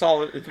fridge. It would have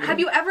solid. Have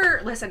you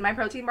ever... Listen, my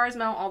protein bars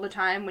melt all the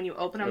time. When you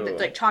open them,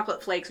 like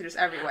chocolate flakes are just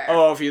everywhere.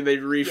 Oh, if they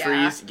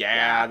refreeze?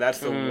 Yeah. That's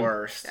the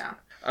worst. Yeah.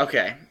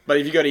 Okay, but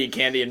if you go to eat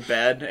candy in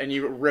bed and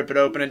you rip it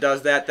open and it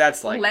does that,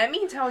 that's like... Let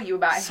me tell you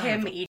about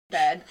him eating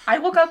bed. I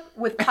woke up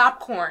with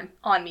popcorn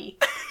on me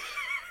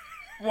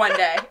one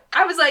day.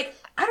 I was like,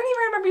 I don't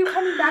even remember you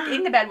coming back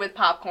into bed with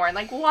popcorn.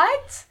 Like,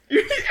 what?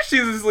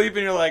 She's asleep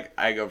and you're like,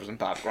 I go for some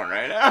popcorn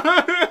right now.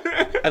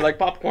 I like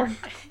popcorn.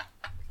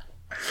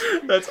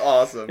 That's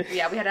awesome.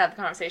 Yeah, we had to have the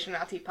conversation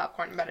not to eat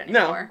popcorn in bed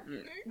anymore.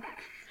 No.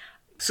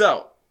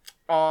 So,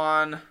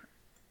 on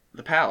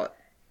the palate.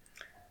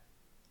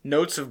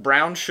 Notes of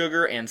brown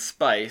sugar and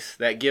spice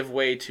that give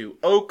way to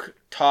oak,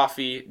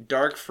 toffee,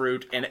 dark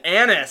fruit, and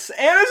anise.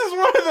 Anise is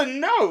one of the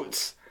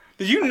notes.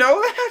 Did you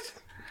know that?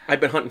 I've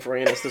been hunting for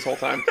anise this whole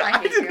time.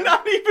 I did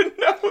not even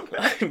know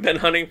that. I've been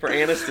hunting for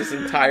anise this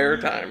entire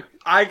time.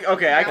 I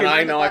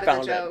know I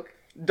found it.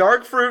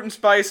 Dark fruit and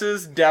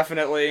spices,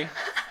 definitely.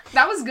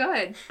 That was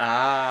good.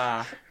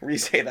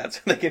 Re-say that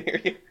so they can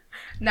hear you.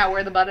 Now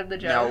we're the butt of the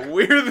joke. Now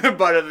we're the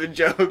butt of the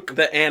joke.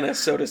 The anise,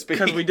 so to speak.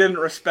 Because we didn't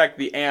respect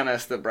the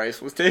anise that Bryce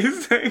was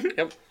tasting.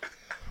 Yep.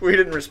 We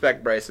didn't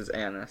respect Bryce's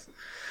anise.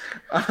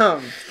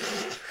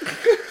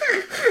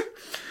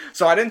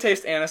 So I didn't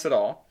taste anise at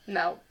all.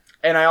 No.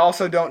 And I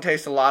also don't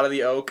taste a lot of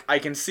the oak. I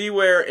can see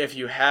where if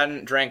you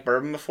hadn't drank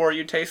bourbon before,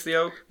 you'd taste the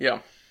oak. Yeah.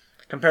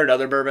 Compared to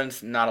other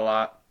bourbons, not a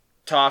lot.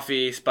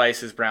 Toffee,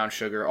 spices, brown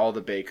sugar, all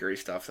the bakery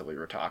stuff that we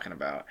were talking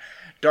about.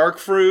 Dark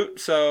fruit,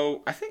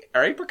 so I think,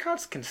 are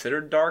apricots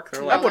considered dark?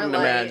 They're like, I wouldn't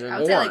imagine. I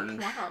would say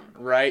orange, like plum.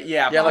 right?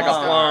 Yeah, Yeah, like a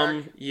Plum.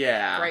 plum.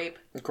 Yeah.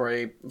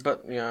 Grape.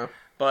 But yeah.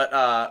 But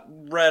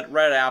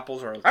red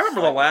apples are. I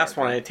remember the last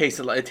one. It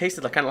tasted like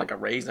kind of like a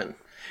raisin.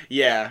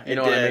 Yeah, You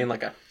know what I mean?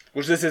 Like a.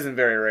 Which this isn't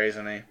very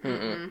raisiny,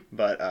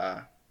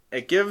 but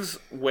it gives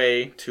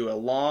way to a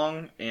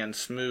long and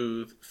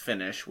smooth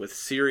finish with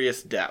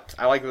serious depth.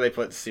 I like that they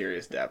put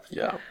serious depth.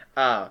 Yeah.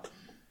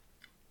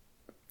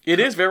 It It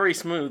is very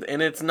smooth,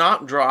 and it's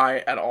not dry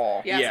at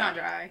all. Yeah, it's not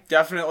dry.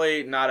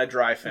 Definitely not a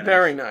dry finish.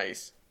 Very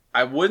nice.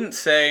 I wouldn't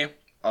say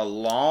a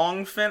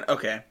long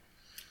Okay.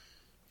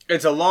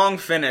 It's a long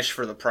finish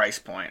for the price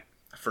point,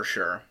 for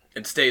sure.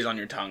 It stays on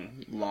your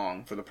tongue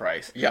long for the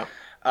price. Yeah.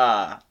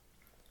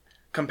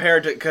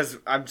 Compared to, because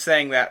I'm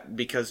saying that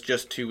because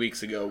just 2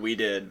 weeks ago we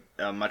did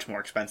a much more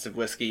expensive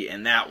whiskey,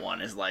 and that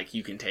one is like,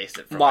 you can taste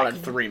it for like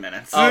 3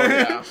 minutes. Oh,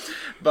 yeah.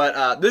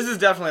 But this is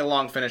definitely a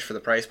long finish for the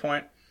price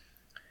point.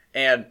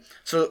 And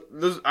so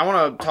I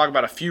want to talk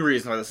about a few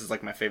reasons why this is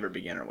like my favorite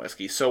beginner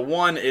whiskey. So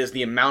one is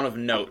the amount of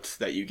notes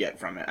that you get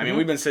from it. I mean,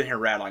 we've been sitting here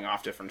rattling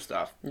off different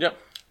stuff. Yep.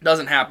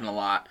 Doesn't happen a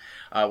lot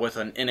with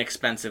an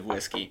inexpensive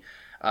whiskey.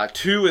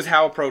 Two is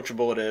how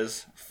approachable it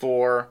is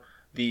for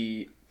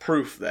the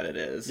proof that it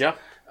is. Yeah.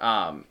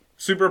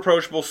 Super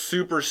approachable,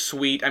 super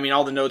sweet. I mean,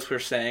 all the notes we're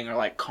saying are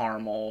like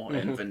caramel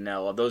and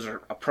vanilla. Those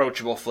are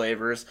approachable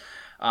flavors.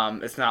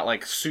 It's not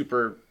like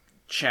super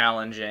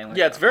challenging. Like,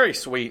 Yeah, it's very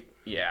sweet.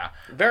 Yeah.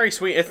 Very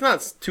sweet. It's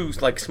not too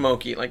like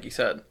smoky, like you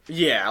said.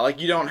 Yeah,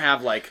 like you don't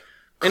have like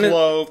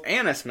clove,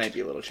 anise may be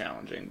a little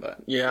challenging, but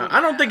Yeah,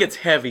 I don't think it's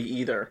heavy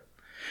either.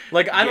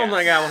 Like, I don't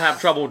think I would have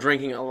trouble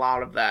drinking a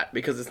lot of that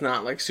because it's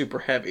not, like, super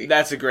heavy.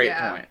 that's a great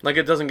Yeah. point. Like,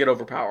 it doesn't get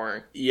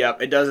overpowering.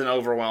 Yep, it doesn't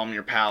overwhelm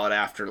your palate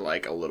after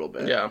like a little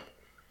bit. Yeah.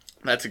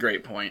 That's a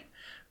great point.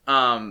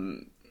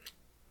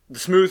 The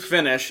smooth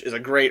finish is a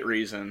great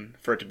reason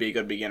for it to be a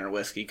good beginner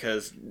whiskey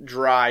because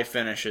dry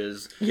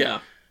finishes Yeah.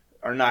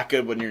 are not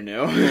good when you're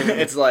new.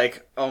 It's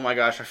like, oh my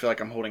gosh, I feel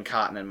like I'm holding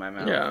cotton in my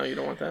mouth. Yeah, you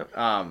don't want that.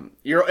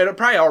 It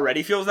probably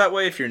already feels that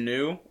way if you're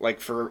new, like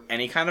for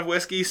any kind of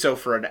whiskey. So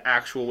for an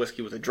actual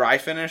whiskey with a dry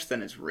finish,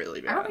 then it's really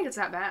bad. I don't think it's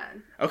that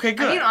bad. Okay,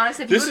 good. I mean,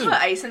 honestly, if you would put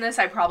ice in this,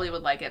 I probably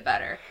would like it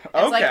better.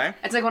 Okay.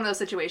 It's like one of those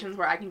situations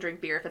where I can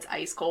drink beer if it's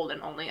ice cold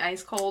and only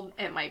ice cold.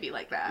 It might be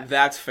like that.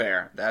 That's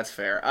fair. That's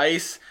fair.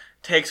 Ice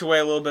takes away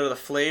a little bit of the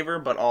flavor,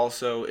 but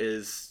also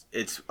it's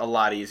a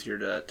lot easier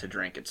to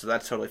drink it. So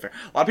that's totally fair.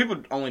 A lot of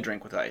people only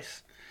drink with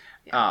ice.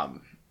 Yeah.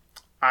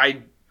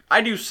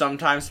 I do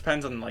sometimes,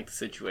 depends on like the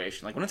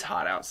situation. Like when it's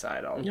hot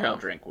outside, I'll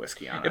drink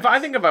whiskey on If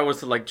ice. I was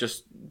to, like,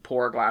 just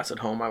pour a glass at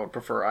home, I would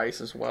prefer ice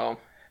as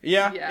well.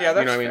 Yeah, Yeah. that's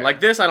You know what I mean? fair. Like,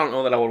 this, I don't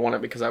know that I would want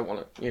it because I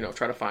want to,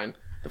 try to find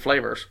the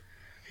flavors.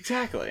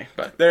 Exactly.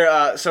 But-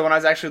 There. So when I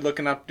was actually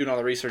looking up, doing all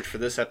the research for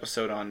this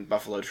episode on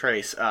Buffalo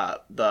Trace,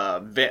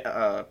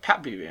 the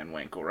Pappy Van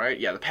Winkle, right?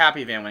 Yeah, the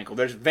Pappy Van Winkle.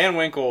 There's Van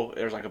Winkle.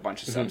 There's like a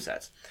bunch of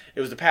subsets.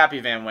 It was the Pappy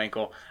Van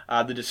Winkle.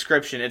 The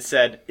description, it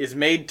said, is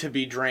made to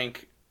be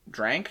drinking,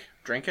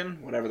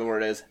 whatever the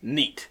word is,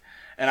 neat.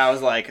 And I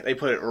was like, they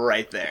put it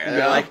right there. They're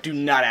Yeah. like, do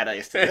not add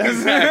ice to this.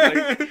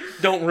 Exactly.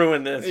 Don't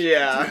ruin this.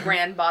 Yeah.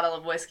 $2,000 bottle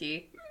of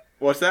whiskey.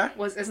 What's that?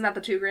 Isn't that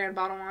the $2,000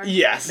 bottle one?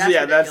 Yes. That's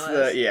That's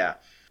ridiculous. the yeah.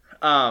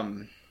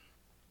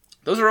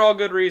 Those are all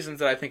good reasons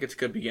that I think it's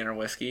good beginner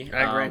whiskey.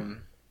 I agree.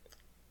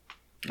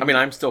 I mean,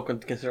 I'm still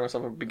consider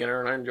myself a beginner,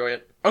 and I enjoy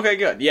it. Okay,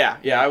 good. Yeah,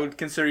 I would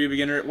consider you a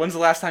beginner. When's the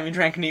last time you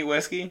drank neat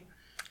whiskey?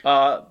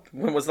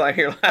 When was I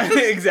here last?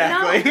 No,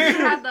 Exactly. you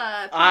had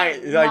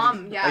the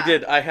mom. Yeah, I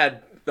did. I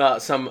had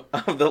some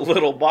of the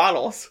little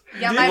bottles.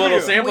 Yeah, my little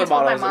mom- sampler we told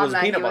bottles. My mom It was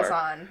that peanut he was butter.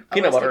 on a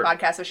Peanut whiskey butter.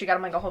 podcast, so she got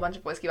him like a whole bunch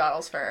of whiskey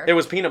bottles for. It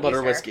was peanut butter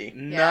Easter. whiskey.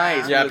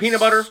 Nice. Yeah, Was it peanut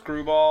butter.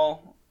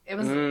 Screwball. It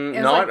was.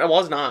 No, like, it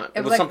was not.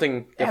 It was like- something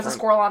It different. has a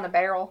squirrel on the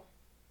barrel.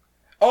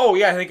 Oh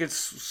yeah, I think it's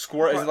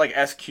squirrel. Is it like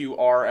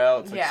SQRL?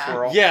 It's like Yeah.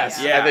 squirrel. Yes,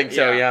 Yeah, I think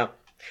so. Yeah.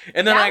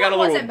 And then That I got one a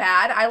little. wasn't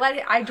bad.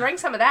 I drank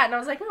some of that, and I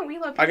was like, oh, we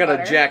love. I got peanut a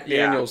butter. Jack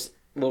Yeah. Daniels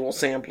little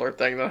sampler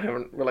thing that I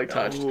haven't really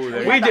touched. Ooh, there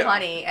We you had did- the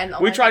honey, and the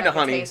we only tried thing the I could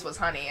honey. taste was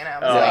honey, and I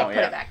was Oh, like, put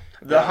yeah. it back.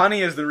 The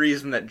honey is the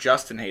reason that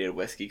Justin hated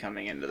whiskey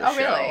coming into the Oh, show.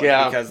 really?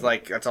 Yeah. Because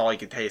like that's all he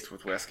could taste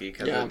with whiskey.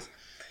 Cause Yeah. it's,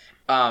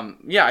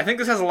 I think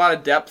this has a lot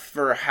of depth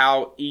for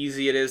how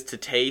easy it is to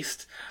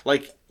taste.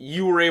 Like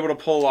you were able to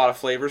pull a lot of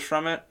flavors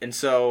from it, and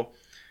so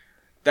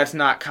that's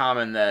not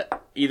common.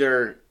 That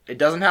either it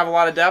doesn't have a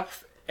lot of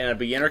depth and a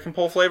beginner can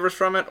pull flavors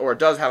from it, or it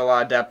does have a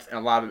lot of depth and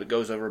a lot of it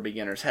goes over a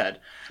beginner's head.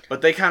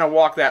 But they kind of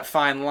walk that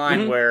fine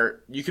line where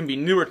you can be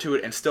newer to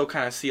it and still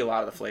kind of see a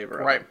lot of the flavor.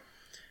 of it. Right.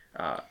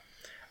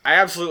 I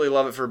absolutely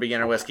love it for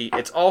beginner whiskey.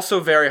 It's also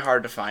very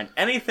hard to find.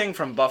 Anything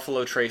from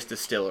Buffalo Trace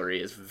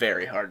Distillery is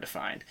very hard to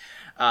find.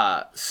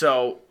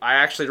 So I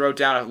actually wrote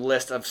down a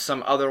list of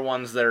some other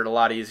ones that are a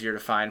lot easier to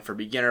find for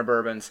beginner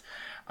bourbons.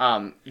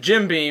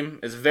 Jim Beam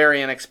is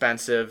very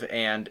inexpensive,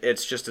 and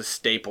it's just a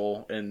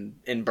staple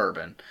in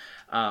bourbon.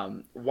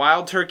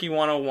 Wild Turkey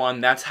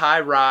 101, that's high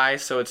rye,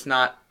 so it's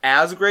not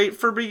as great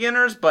for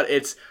beginners, but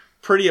it's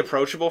pretty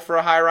approachable for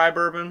a high rye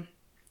bourbon.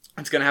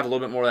 It's going to have a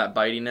little bit more of that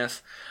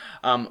bitiness.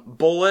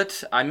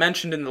 Bullet, I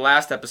mentioned in the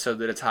last episode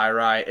that it's high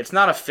rye. It's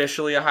not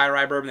officially a high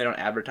rye bourbon. They don't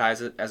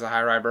advertise it as a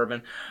high rye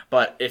bourbon.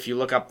 But if you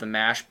look up the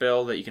mash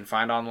bill that you can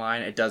find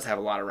online, it does have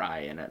a lot of rye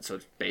in it. So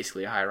it's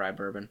basically a high rye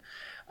bourbon.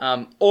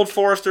 Old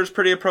Forester's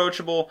pretty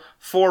approachable.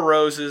 Four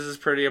Roses is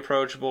pretty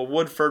approachable.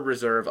 Woodford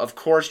Reserve. Of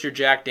course, your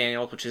Jack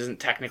Daniels, which isn't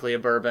technically a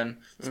bourbon.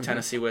 It's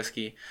Tennessee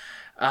whiskey.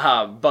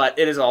 But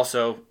it is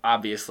also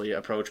obviously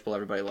approachable.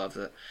 Everybody loves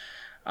it.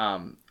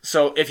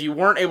 So if you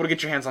weren't able to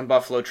get your hands on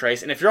Buffalo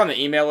Trace, and if you're on the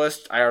email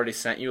list, I already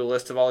sent you a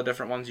list of all the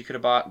different ones you could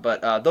have bought,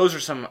 but those are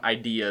some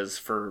ideas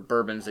for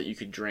bourbons that you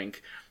could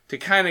drink to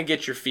kind of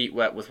get your feet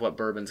wet with what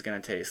bourbon's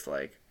going to taste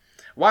like.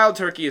 Wild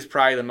Turkey is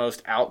probably the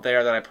most out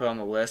there that I put on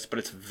the list, but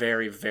it's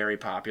very, very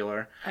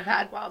popular. I've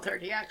had Wild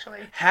Turkey,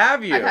 actually.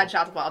 Have you? I've had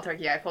shots of Wild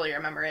Turkey. I fully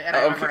remember it, and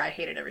I remember I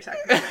hated every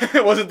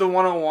second. Was it the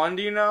 101,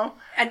 do you know?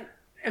 And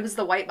it was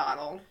the white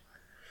bottle.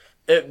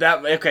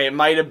 It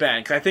might have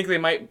been, because I think they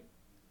might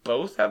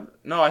both have...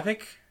 No, I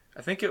think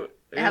it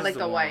had is like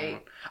the 101.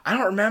 white... I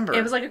don't remember.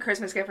 It was like a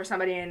Christmas gift for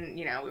somebody, and,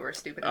 we were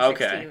stupid at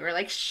 16. We were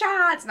like,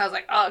 shots! And I was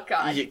like, oh,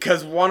 God.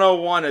 Because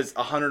 101 is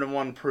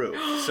 101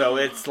 proof, so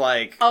it's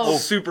like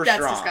super that's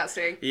strong.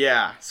 Disgusting.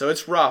 Yeah, so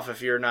it's rough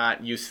if you're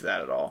not used to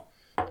that at all.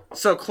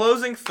 So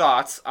closing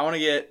thoughts, I want to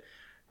get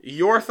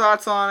your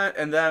thoughts on it,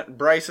 and then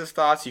Bryce's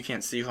thoughts. You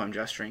can't see who I'm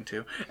gesturing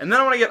to. And then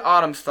I want to get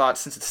Autumn's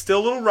thoughts, since it's still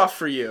a little rough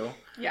for you.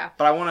 Yeah.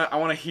 But I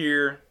want to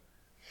hear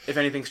if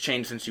anything's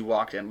changed since you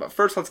walked in. But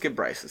first, let's get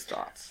Bryce's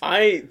thoughts.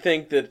 I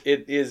think that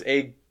it is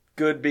a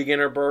good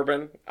beginner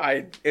bourbon.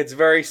 It's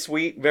very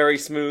sweet, very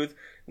smooth,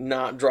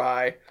 not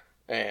dry,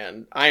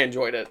 and I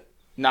enjoyed it.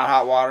 Not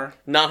hot water.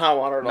 Not hot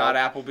water at all. Not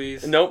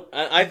Applebee's. Nope.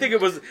 I think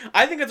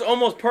it's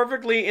almost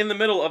perfectly in the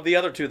middle of the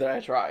other two that I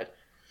tried.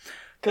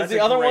 Because the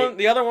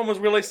other one was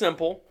really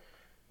simple.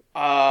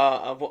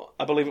 I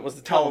believe it was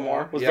the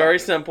Tullamore. Was very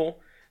simple.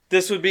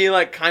 This would be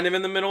like kind of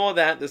in the middle of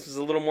that. This is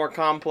a little more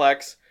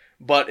complex,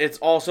 but it's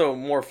also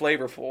more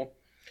flavorful.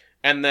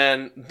 And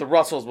then the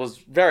Russell's was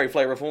very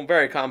flavorful,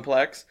 very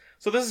complex.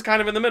 So this is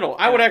kind of in the middle.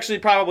 I would actually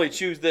probably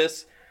choose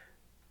this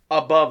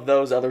above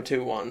those other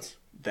two ones.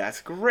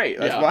 That's great.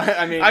 That's why,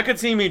 I mean, I could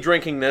see me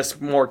drinking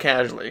this more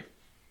casually.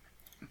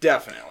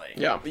 Definitely.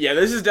 Yeah. Yeah,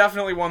 this is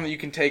definitely one that you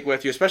can take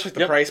with you, especially at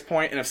the price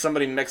point. And if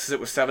somebody mixes it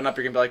with 7-Up,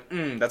 you're going to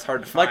be like, that's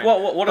hard to find. Like,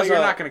 what is you're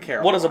not going to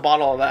care. What does a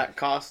bottle of that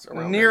cost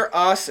around Near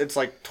us, it's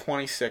like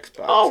 $26.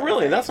 Oh,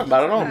 really? That's not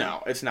bad at all.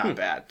 No, it's not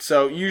bad.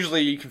 So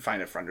usually you can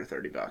find it for under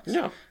 $30.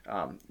 Yeah.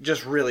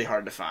 Just really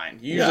hard to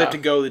find. You usually have to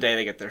go the day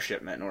they get their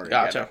shipment in order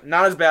to get it.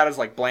 Not as bad as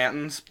like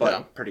Blanton's,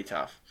 but pretty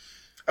tough.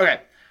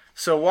 Okay,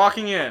 so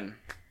walking in,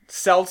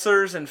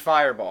 seltzers and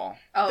Fireball.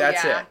 Oh,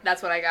 that's yeah. it.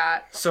 That's what I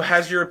got. So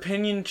has your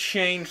opinion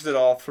changed at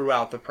all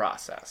throughout the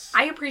process?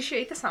 I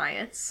appreciate the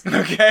science.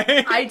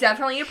 Okay. I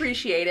definitely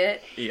appreciate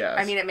it. Yes.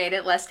 I mean, it made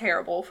it less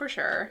terrible for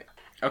sure.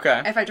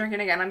 Okay. If I drink it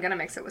again, I'm going to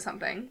mix it with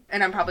something.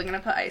 And I'm probably going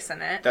to put ice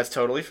in it. That's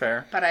totally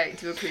fair. But I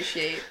do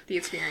appreciate the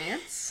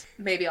experience.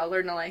 Maybe I'll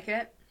learn to like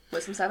it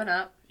with some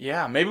 7-Up.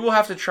 Yeah, maybe we'll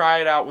have to try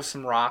it out with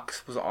some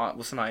rocks,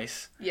 with some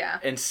ice. Yeah.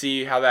 And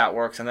see how that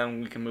works, and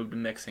then we can move to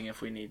mixing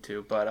if we need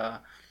to.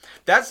 But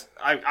that's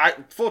I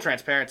full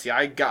transparency.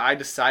 I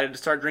decided to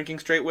start drinking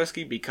straight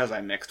whiskey because I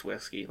mixed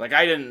whiskey. Like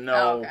I didn't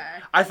know. Okay.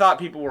 I thought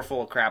people were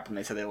full of crap when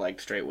they said they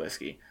liked straight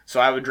whiskey. So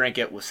I would drink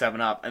it with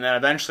 7-Up, and then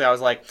eventually I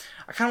was like,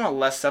 I kind of want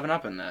less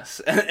 7-Up in this.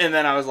 And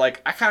then I was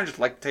like, I kind of just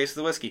like the taste of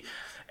the whiskey.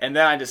 And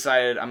then I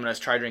decided I'm gonna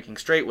try drinking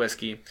straight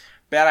whiskey.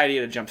 Bad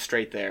idea to jump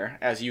straight there,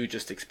 as you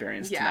just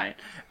experienced tonight.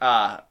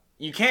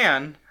 You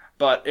can,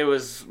 but it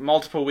was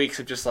multiple weeks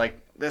of just like,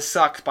 this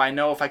sucks, but I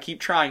know if I keep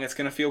trying, it's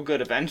going to feel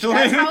good eventually.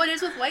 That's how it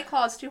is with White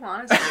Claws, too,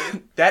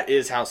 honestly. That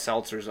is how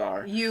seltzers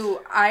are.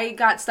 I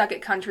got stuck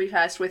at Country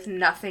Fest with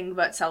nothing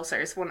but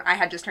seltzers. When I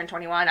had just turned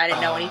 21, I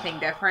didn't know anything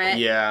different.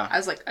 Yeah. I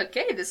was like,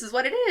 okay, this is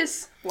what it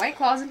is. White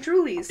Claws and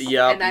Trulies.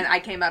 Yep. And then I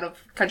came out of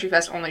Country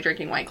Fest only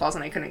drinking White Claws,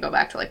 and I couldn't go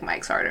back to, like,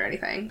 Mike's Hard or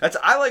anything.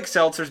 I like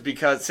seltzers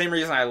because, same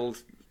reason I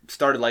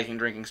started liking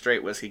drinking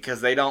straight whiskey,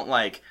 because they don't,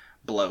 like,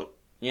 bloat.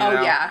 You know?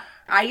 Oh, yeah.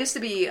 I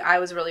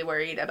was really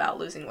worried about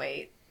losing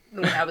weight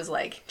when I was,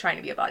 like, trying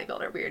to be a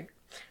bodybuilder. Weird.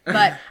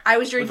 But I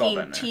was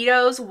drinking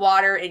Tito's,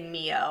 water, and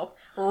Mio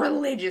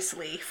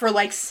religiously for,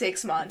 like,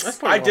 6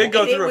 months. I did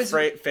go through a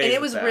phase and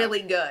it was with that.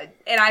 really good.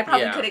 And I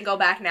probably couldn't go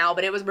back now,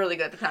 but it was really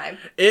good at the time.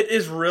 It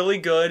is really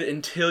good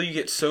until you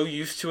get so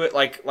used to it,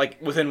 like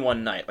within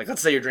one night. Like,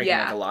 let's say you're drinking,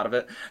 like, a lot of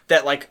it,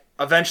 that, like,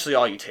 eventually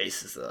all you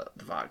taste is the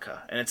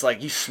vodka. And it's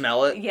like, you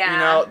smell it, you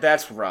know?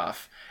 That's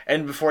rough.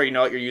 And before you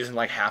know it, you're using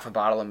like half a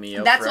bottle of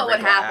Mio. That's for what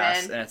every would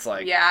glass, happen. And it's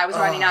like, I was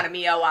running out of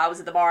Mio while I was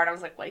at the bar, and I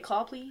was like, White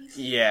Claw, please.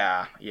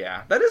 Yeah.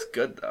 That is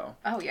good, though.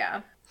 Oh,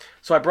 yeah.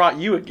 So I brought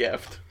you a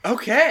gift.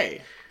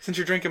 Okay. Since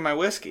you're drinking my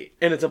whiskey.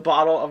 And it's a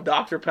bottle of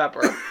Dr.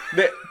 Pepper.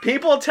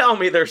 People tell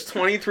me there's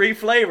 23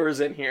 flavors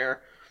in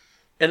here.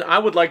 And I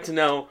would like to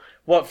know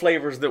what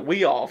flavors that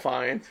we all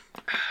find.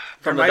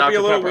 There might be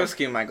a little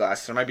whiskey in my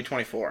glass. There might be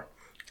 24.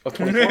 Oh,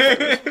 24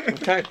 flavors.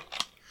 Okay.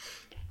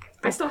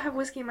 I still have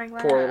whiskey in my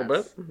glass. Pour a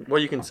little bit.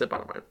 Well, you can sip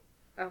out of mine.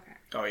 Okay.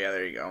 Oh, yeah,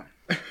 there you go.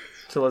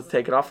 So let's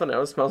take it off the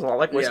nose. Smells a lot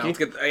like whiskey.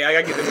 Yeah, I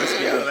gotta get the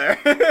whiskey out of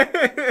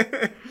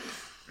there.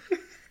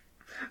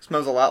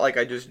 Smells a lot like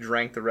I just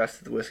drank the rest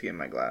of the whiskey in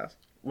my glass.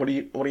 What are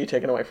you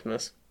taking away from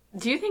this?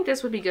 Do you think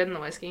this would be good in the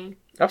whiskey?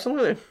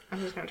 Absolutely. I'm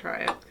just gonna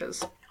try it,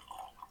 because...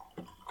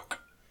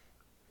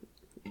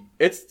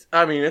 It's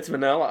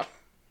vanilla.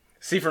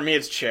 See, for me,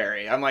 it's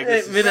cherry. I'm like,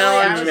 this is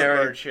vanilla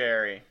and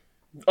cherry.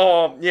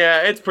 Oh,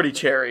 yeah, it's pretty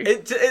cherry.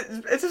 It's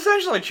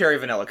essentially cherry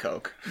vanilla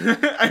Coke.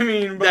 I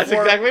mean, that's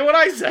exactly what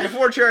I said.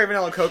 Before cherry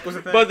vanilla Coke was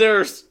a thing. But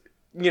there's,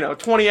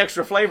 20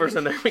 extra flavors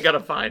in there we gotta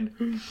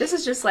find. This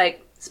is just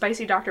like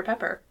spicy Dr.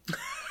 Pepper.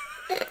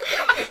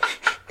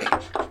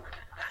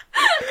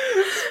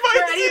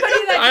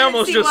 I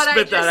almost just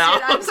spit that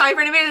out. I'm sorry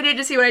for anybody that did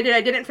just see what I did.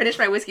 I didn't finish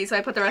my whiskey, so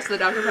I put the rest of the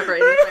Dr. Pepper in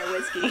my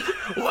whiskey.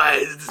 Why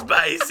is it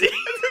spicy?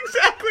 That's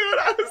exactly what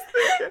I was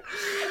thinking.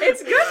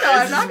 It's good though,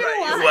 I'm not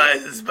gonna lie. Why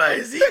is it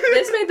spicy?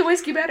 This made the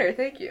whiskey better,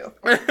 thank you.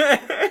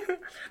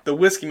 The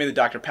whiskey made the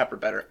Dr. Pepper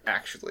better,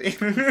 actually.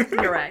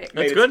 You're right.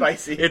 That's good.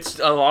 Spicy. It's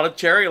a lot of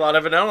cherry, a lot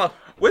of vanilla.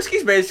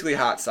 Whiskey's basically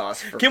hot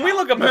sauce. Can we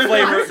look up the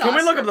flavor? Can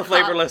we look up the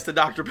flavor list of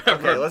Dr.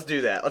 Pepper? Okay, let's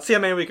do that. Let's see how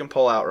many we can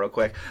pull out real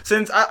quick.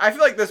 Since I feel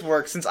like this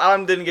works, since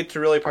Adam didn't get to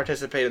really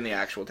participate in the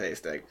actual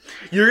tasting,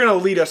 you're gonna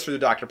lead us through the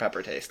Dr.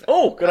 Pepper tasting.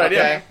 Oh, good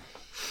idea.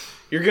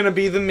 You're gonna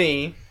be the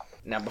me.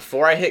 Now,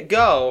 before I hit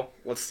go,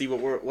 let's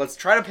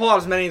try to pull out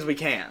as many as we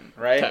can.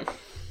 Right? Okay.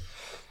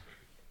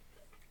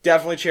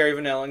 Definitely cherry,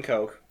 vanilla, and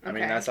Coke. I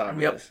mean, that's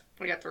obvious.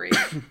 We got 3.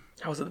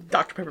 I was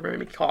Dr. Pepper made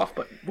me cough,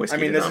 but whiskey. I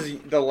mean, this is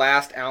the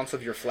last ounce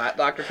of your flat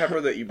Dr.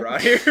 Pepper that you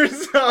brought here,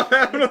 so I'm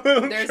having a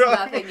little There's trouble.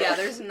 nothing. Yeah,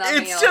 there's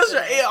nothing. It's else just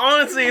in it.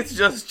 honestly, it's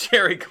just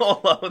cherry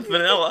cola with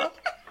vanilla.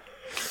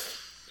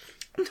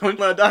 Don't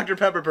let a Dr.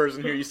 Pepper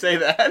person hear you say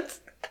that.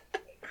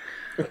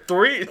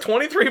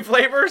 23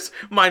 flavors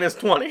minus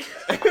 20.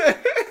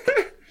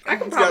 I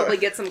could probably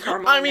get some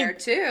caramel in there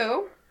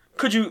too.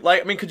 Could you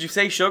could you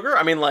say sugar?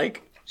 I mean,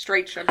 like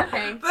straight sugar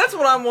cane. That's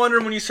what I'm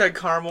wondering when you said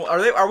caramel.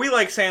 Are we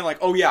like saying like,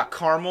 oh yeah,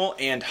 caramel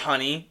and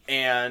honey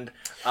and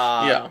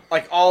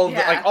like all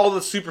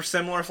the super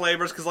similar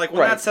flavors? Because like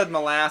when that said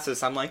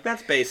molasses, I'm like,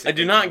 that's basic. I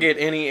do not get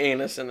any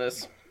anise in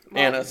this.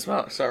 Anise.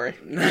 Oh, sorry.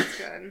 That's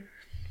good.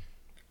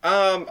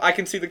 I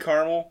can see the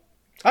caramel.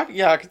 I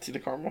can see the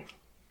caramel.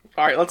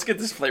 All right, let's get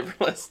this flavor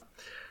list.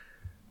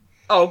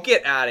 Oh,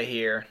 get out of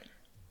here.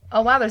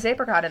 Oh wow, there's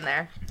apricot in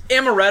there.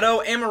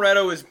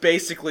 Amaretto is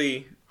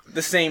basically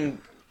the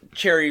same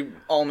cherry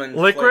almond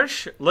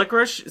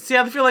licorice. See,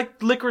 I feel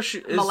like licorice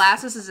is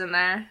molasses is in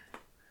there.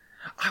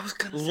 I was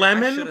gonna say,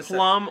 lemon,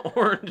 plum,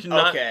 orange,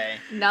 nut. Okay.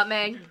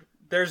 Nutmeg.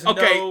 There's no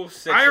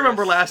citrus. I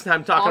remember last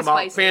time talking All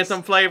about spices.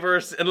 phantom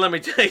flavors, and let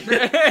me tell you,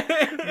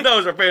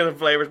 those are phantom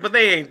flavors, but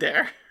they ain't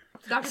there.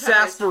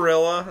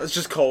 Sarsaparilla. It's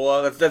just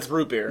cola. That's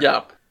root beer.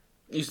 Yeah.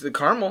 Use the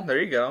caramel. There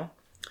you go.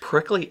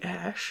 Prickly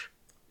ash.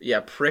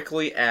 Yeah,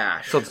 prickly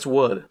ash. So it's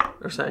wood.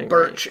 They're saying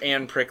birch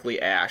and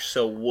prickly ash.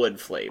 So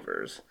wood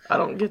flavors. I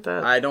don't get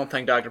that. I don't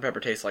think Dr. Pepper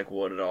tastes like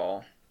wood at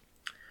all.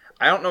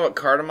 I don't know what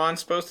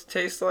cardamon's supposed to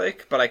taste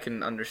like, but I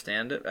can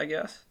understand it, I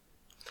guess.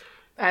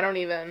 I don't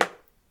even.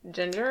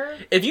 Ginger?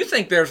 If you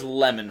think there's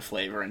lemon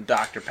flavor in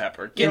Dr.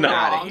 Pepper, get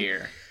out of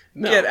here.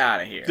 No. Get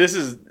out of here. This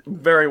is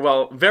very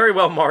well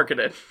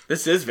marketed.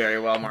 This is very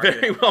well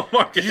marketed. Very well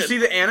marketed. Did you see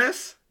the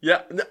anise?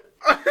 Yeah. No.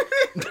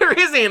 There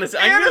is anise.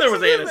 I knew there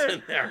was anise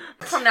in there.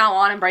 From now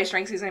on, in Bryce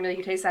drinks, he's going to be like,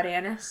 you taste that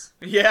anise?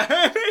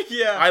 Yeah.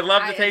 Yeah. I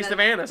love the taste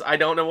of anise. I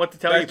don't know what to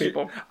tell you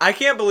people. I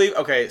can't believe...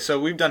 Okay, so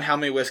we've done how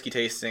many whiskey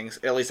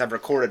tastings, at least I've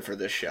recorded for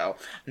this show.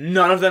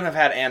 None of them have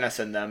had anise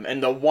in them,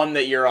 and the one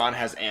that you're on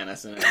has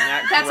anise in it.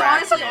 That's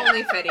honestly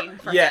only fitting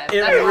for Yeah,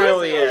 him. it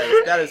really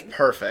is. That is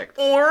perfect.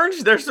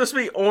 Orange? There's supposed to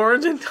be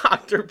orange in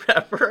Dr.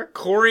 Pepper.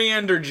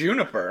 Coriander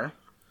juniper.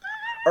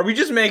 Are we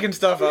just making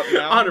stuff up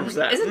now?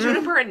 100%. Isn't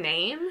juniper a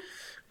name?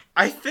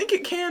 I think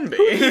it can be.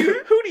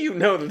 Who do you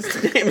know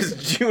that's name is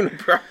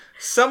Juniper?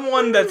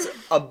 Someone that's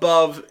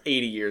above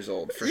 80 years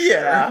old, for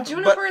sure.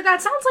 Juniper,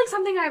 that sounds like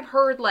something I've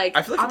heard like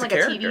I feel like on it's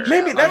like a a TV character. show.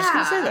 Maybe that's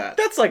gonna say that.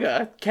 That's like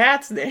a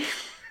cat's name.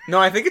 No,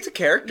 I think it's a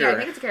character. Yeah, I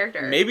think it's a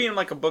character. Maybe in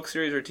like a book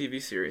series or TV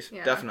series.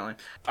 Yeah. Definitely.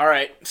 All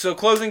right. So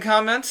closing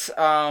comments.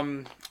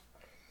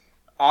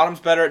 Autumn's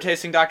better at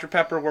tasting Dr.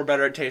 Pepper. We're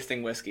better at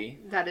tasting whiskey.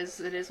 It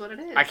is what it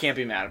is. I can't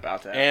be mad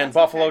about that. And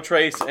Buffalo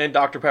Trace and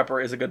Dr.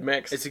 Pepper is a good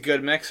mix. It's a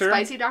good mixer.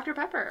 Spicy Dr.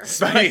 Pepper.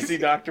 Spicy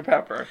Dr.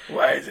 Pepper.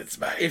 Why is it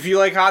spicy? If you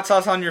like hot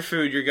sauce on your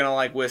food, you're gonna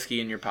like whiskey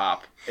in your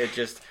pop. It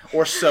just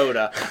or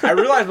soda. I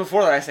realized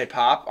before that I say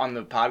pop on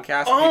the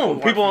podcast.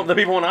 The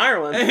people in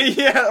Ireland.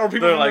 Yeah, or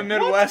people They're from like, the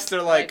Midwest.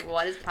 They're like,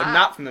 what is pop? I'm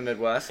not from the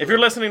Midwest. If you're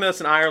listening to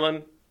this in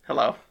Ireland,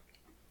 hello.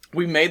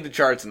 We made the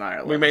charts in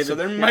Ireland. So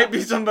there might be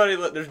somebody.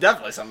 There's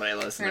definitely somebody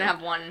listening. We're gonna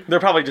have one. They're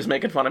probably just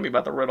making fun of me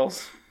about the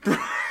riddles.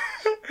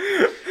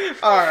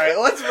 All right,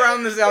 let's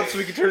round this out so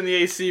we can turn the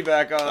AC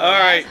back on. All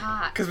right,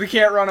 because we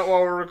can't run it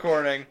while we're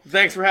recording.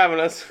 Thanks for having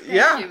us.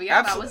 Yeah, absolutely.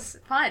 that was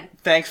fun.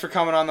 Thanks for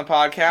coming on the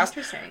podcast.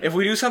 Interesting. If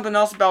we do something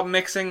else about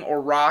mixing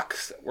or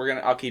rocks,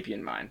 I'll keep you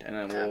in mind, and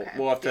then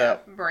we'll have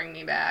to bring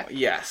me back.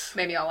 Yes,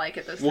 maybe I'll like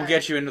it this time. We'll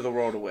get you into the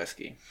world of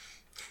whiskey.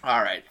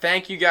 All right,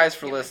 thank you guys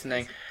for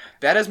listening.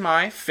 That is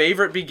my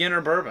favorite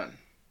beginner bourbon.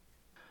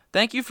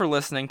 Thank you for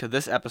listening to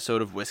this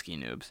episode of Whiskey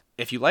Noobs.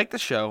 If you like the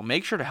show,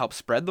 make sure to help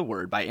spread the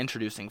word by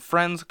introducing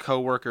friends,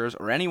 coworkers,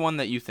 or anyone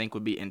that you think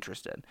would be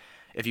interested.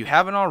 If you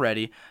haven't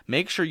already,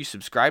 make sure you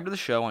subscribe to the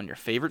show on your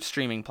favorite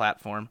streaming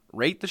platform,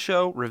 rate the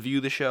show, review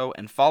the show,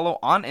 and follow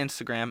on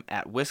Instagram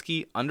at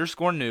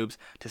whiskey_noobs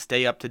to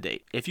stay up to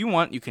date. If you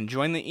want, you can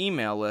join the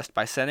email list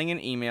by sending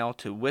an email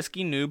to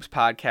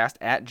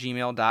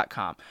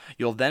whiskeynoobspodcast@gmail.com.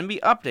 You'll then be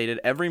updated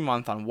every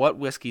month on what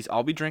whiskeys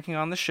I'll be drinking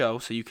on the show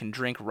so you can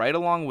drink right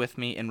along with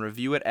me and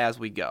review it as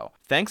we go.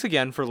 Thanks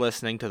again for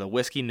listening to the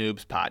Whiskey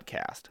Noobs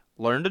Podcast.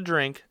 Learn to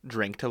drink,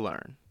 drink to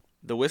learn.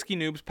 The Whiskey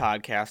Noobs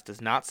Podcast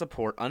does not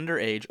support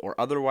underage or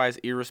otherwise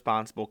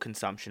irresponsible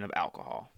consumption of alcohol.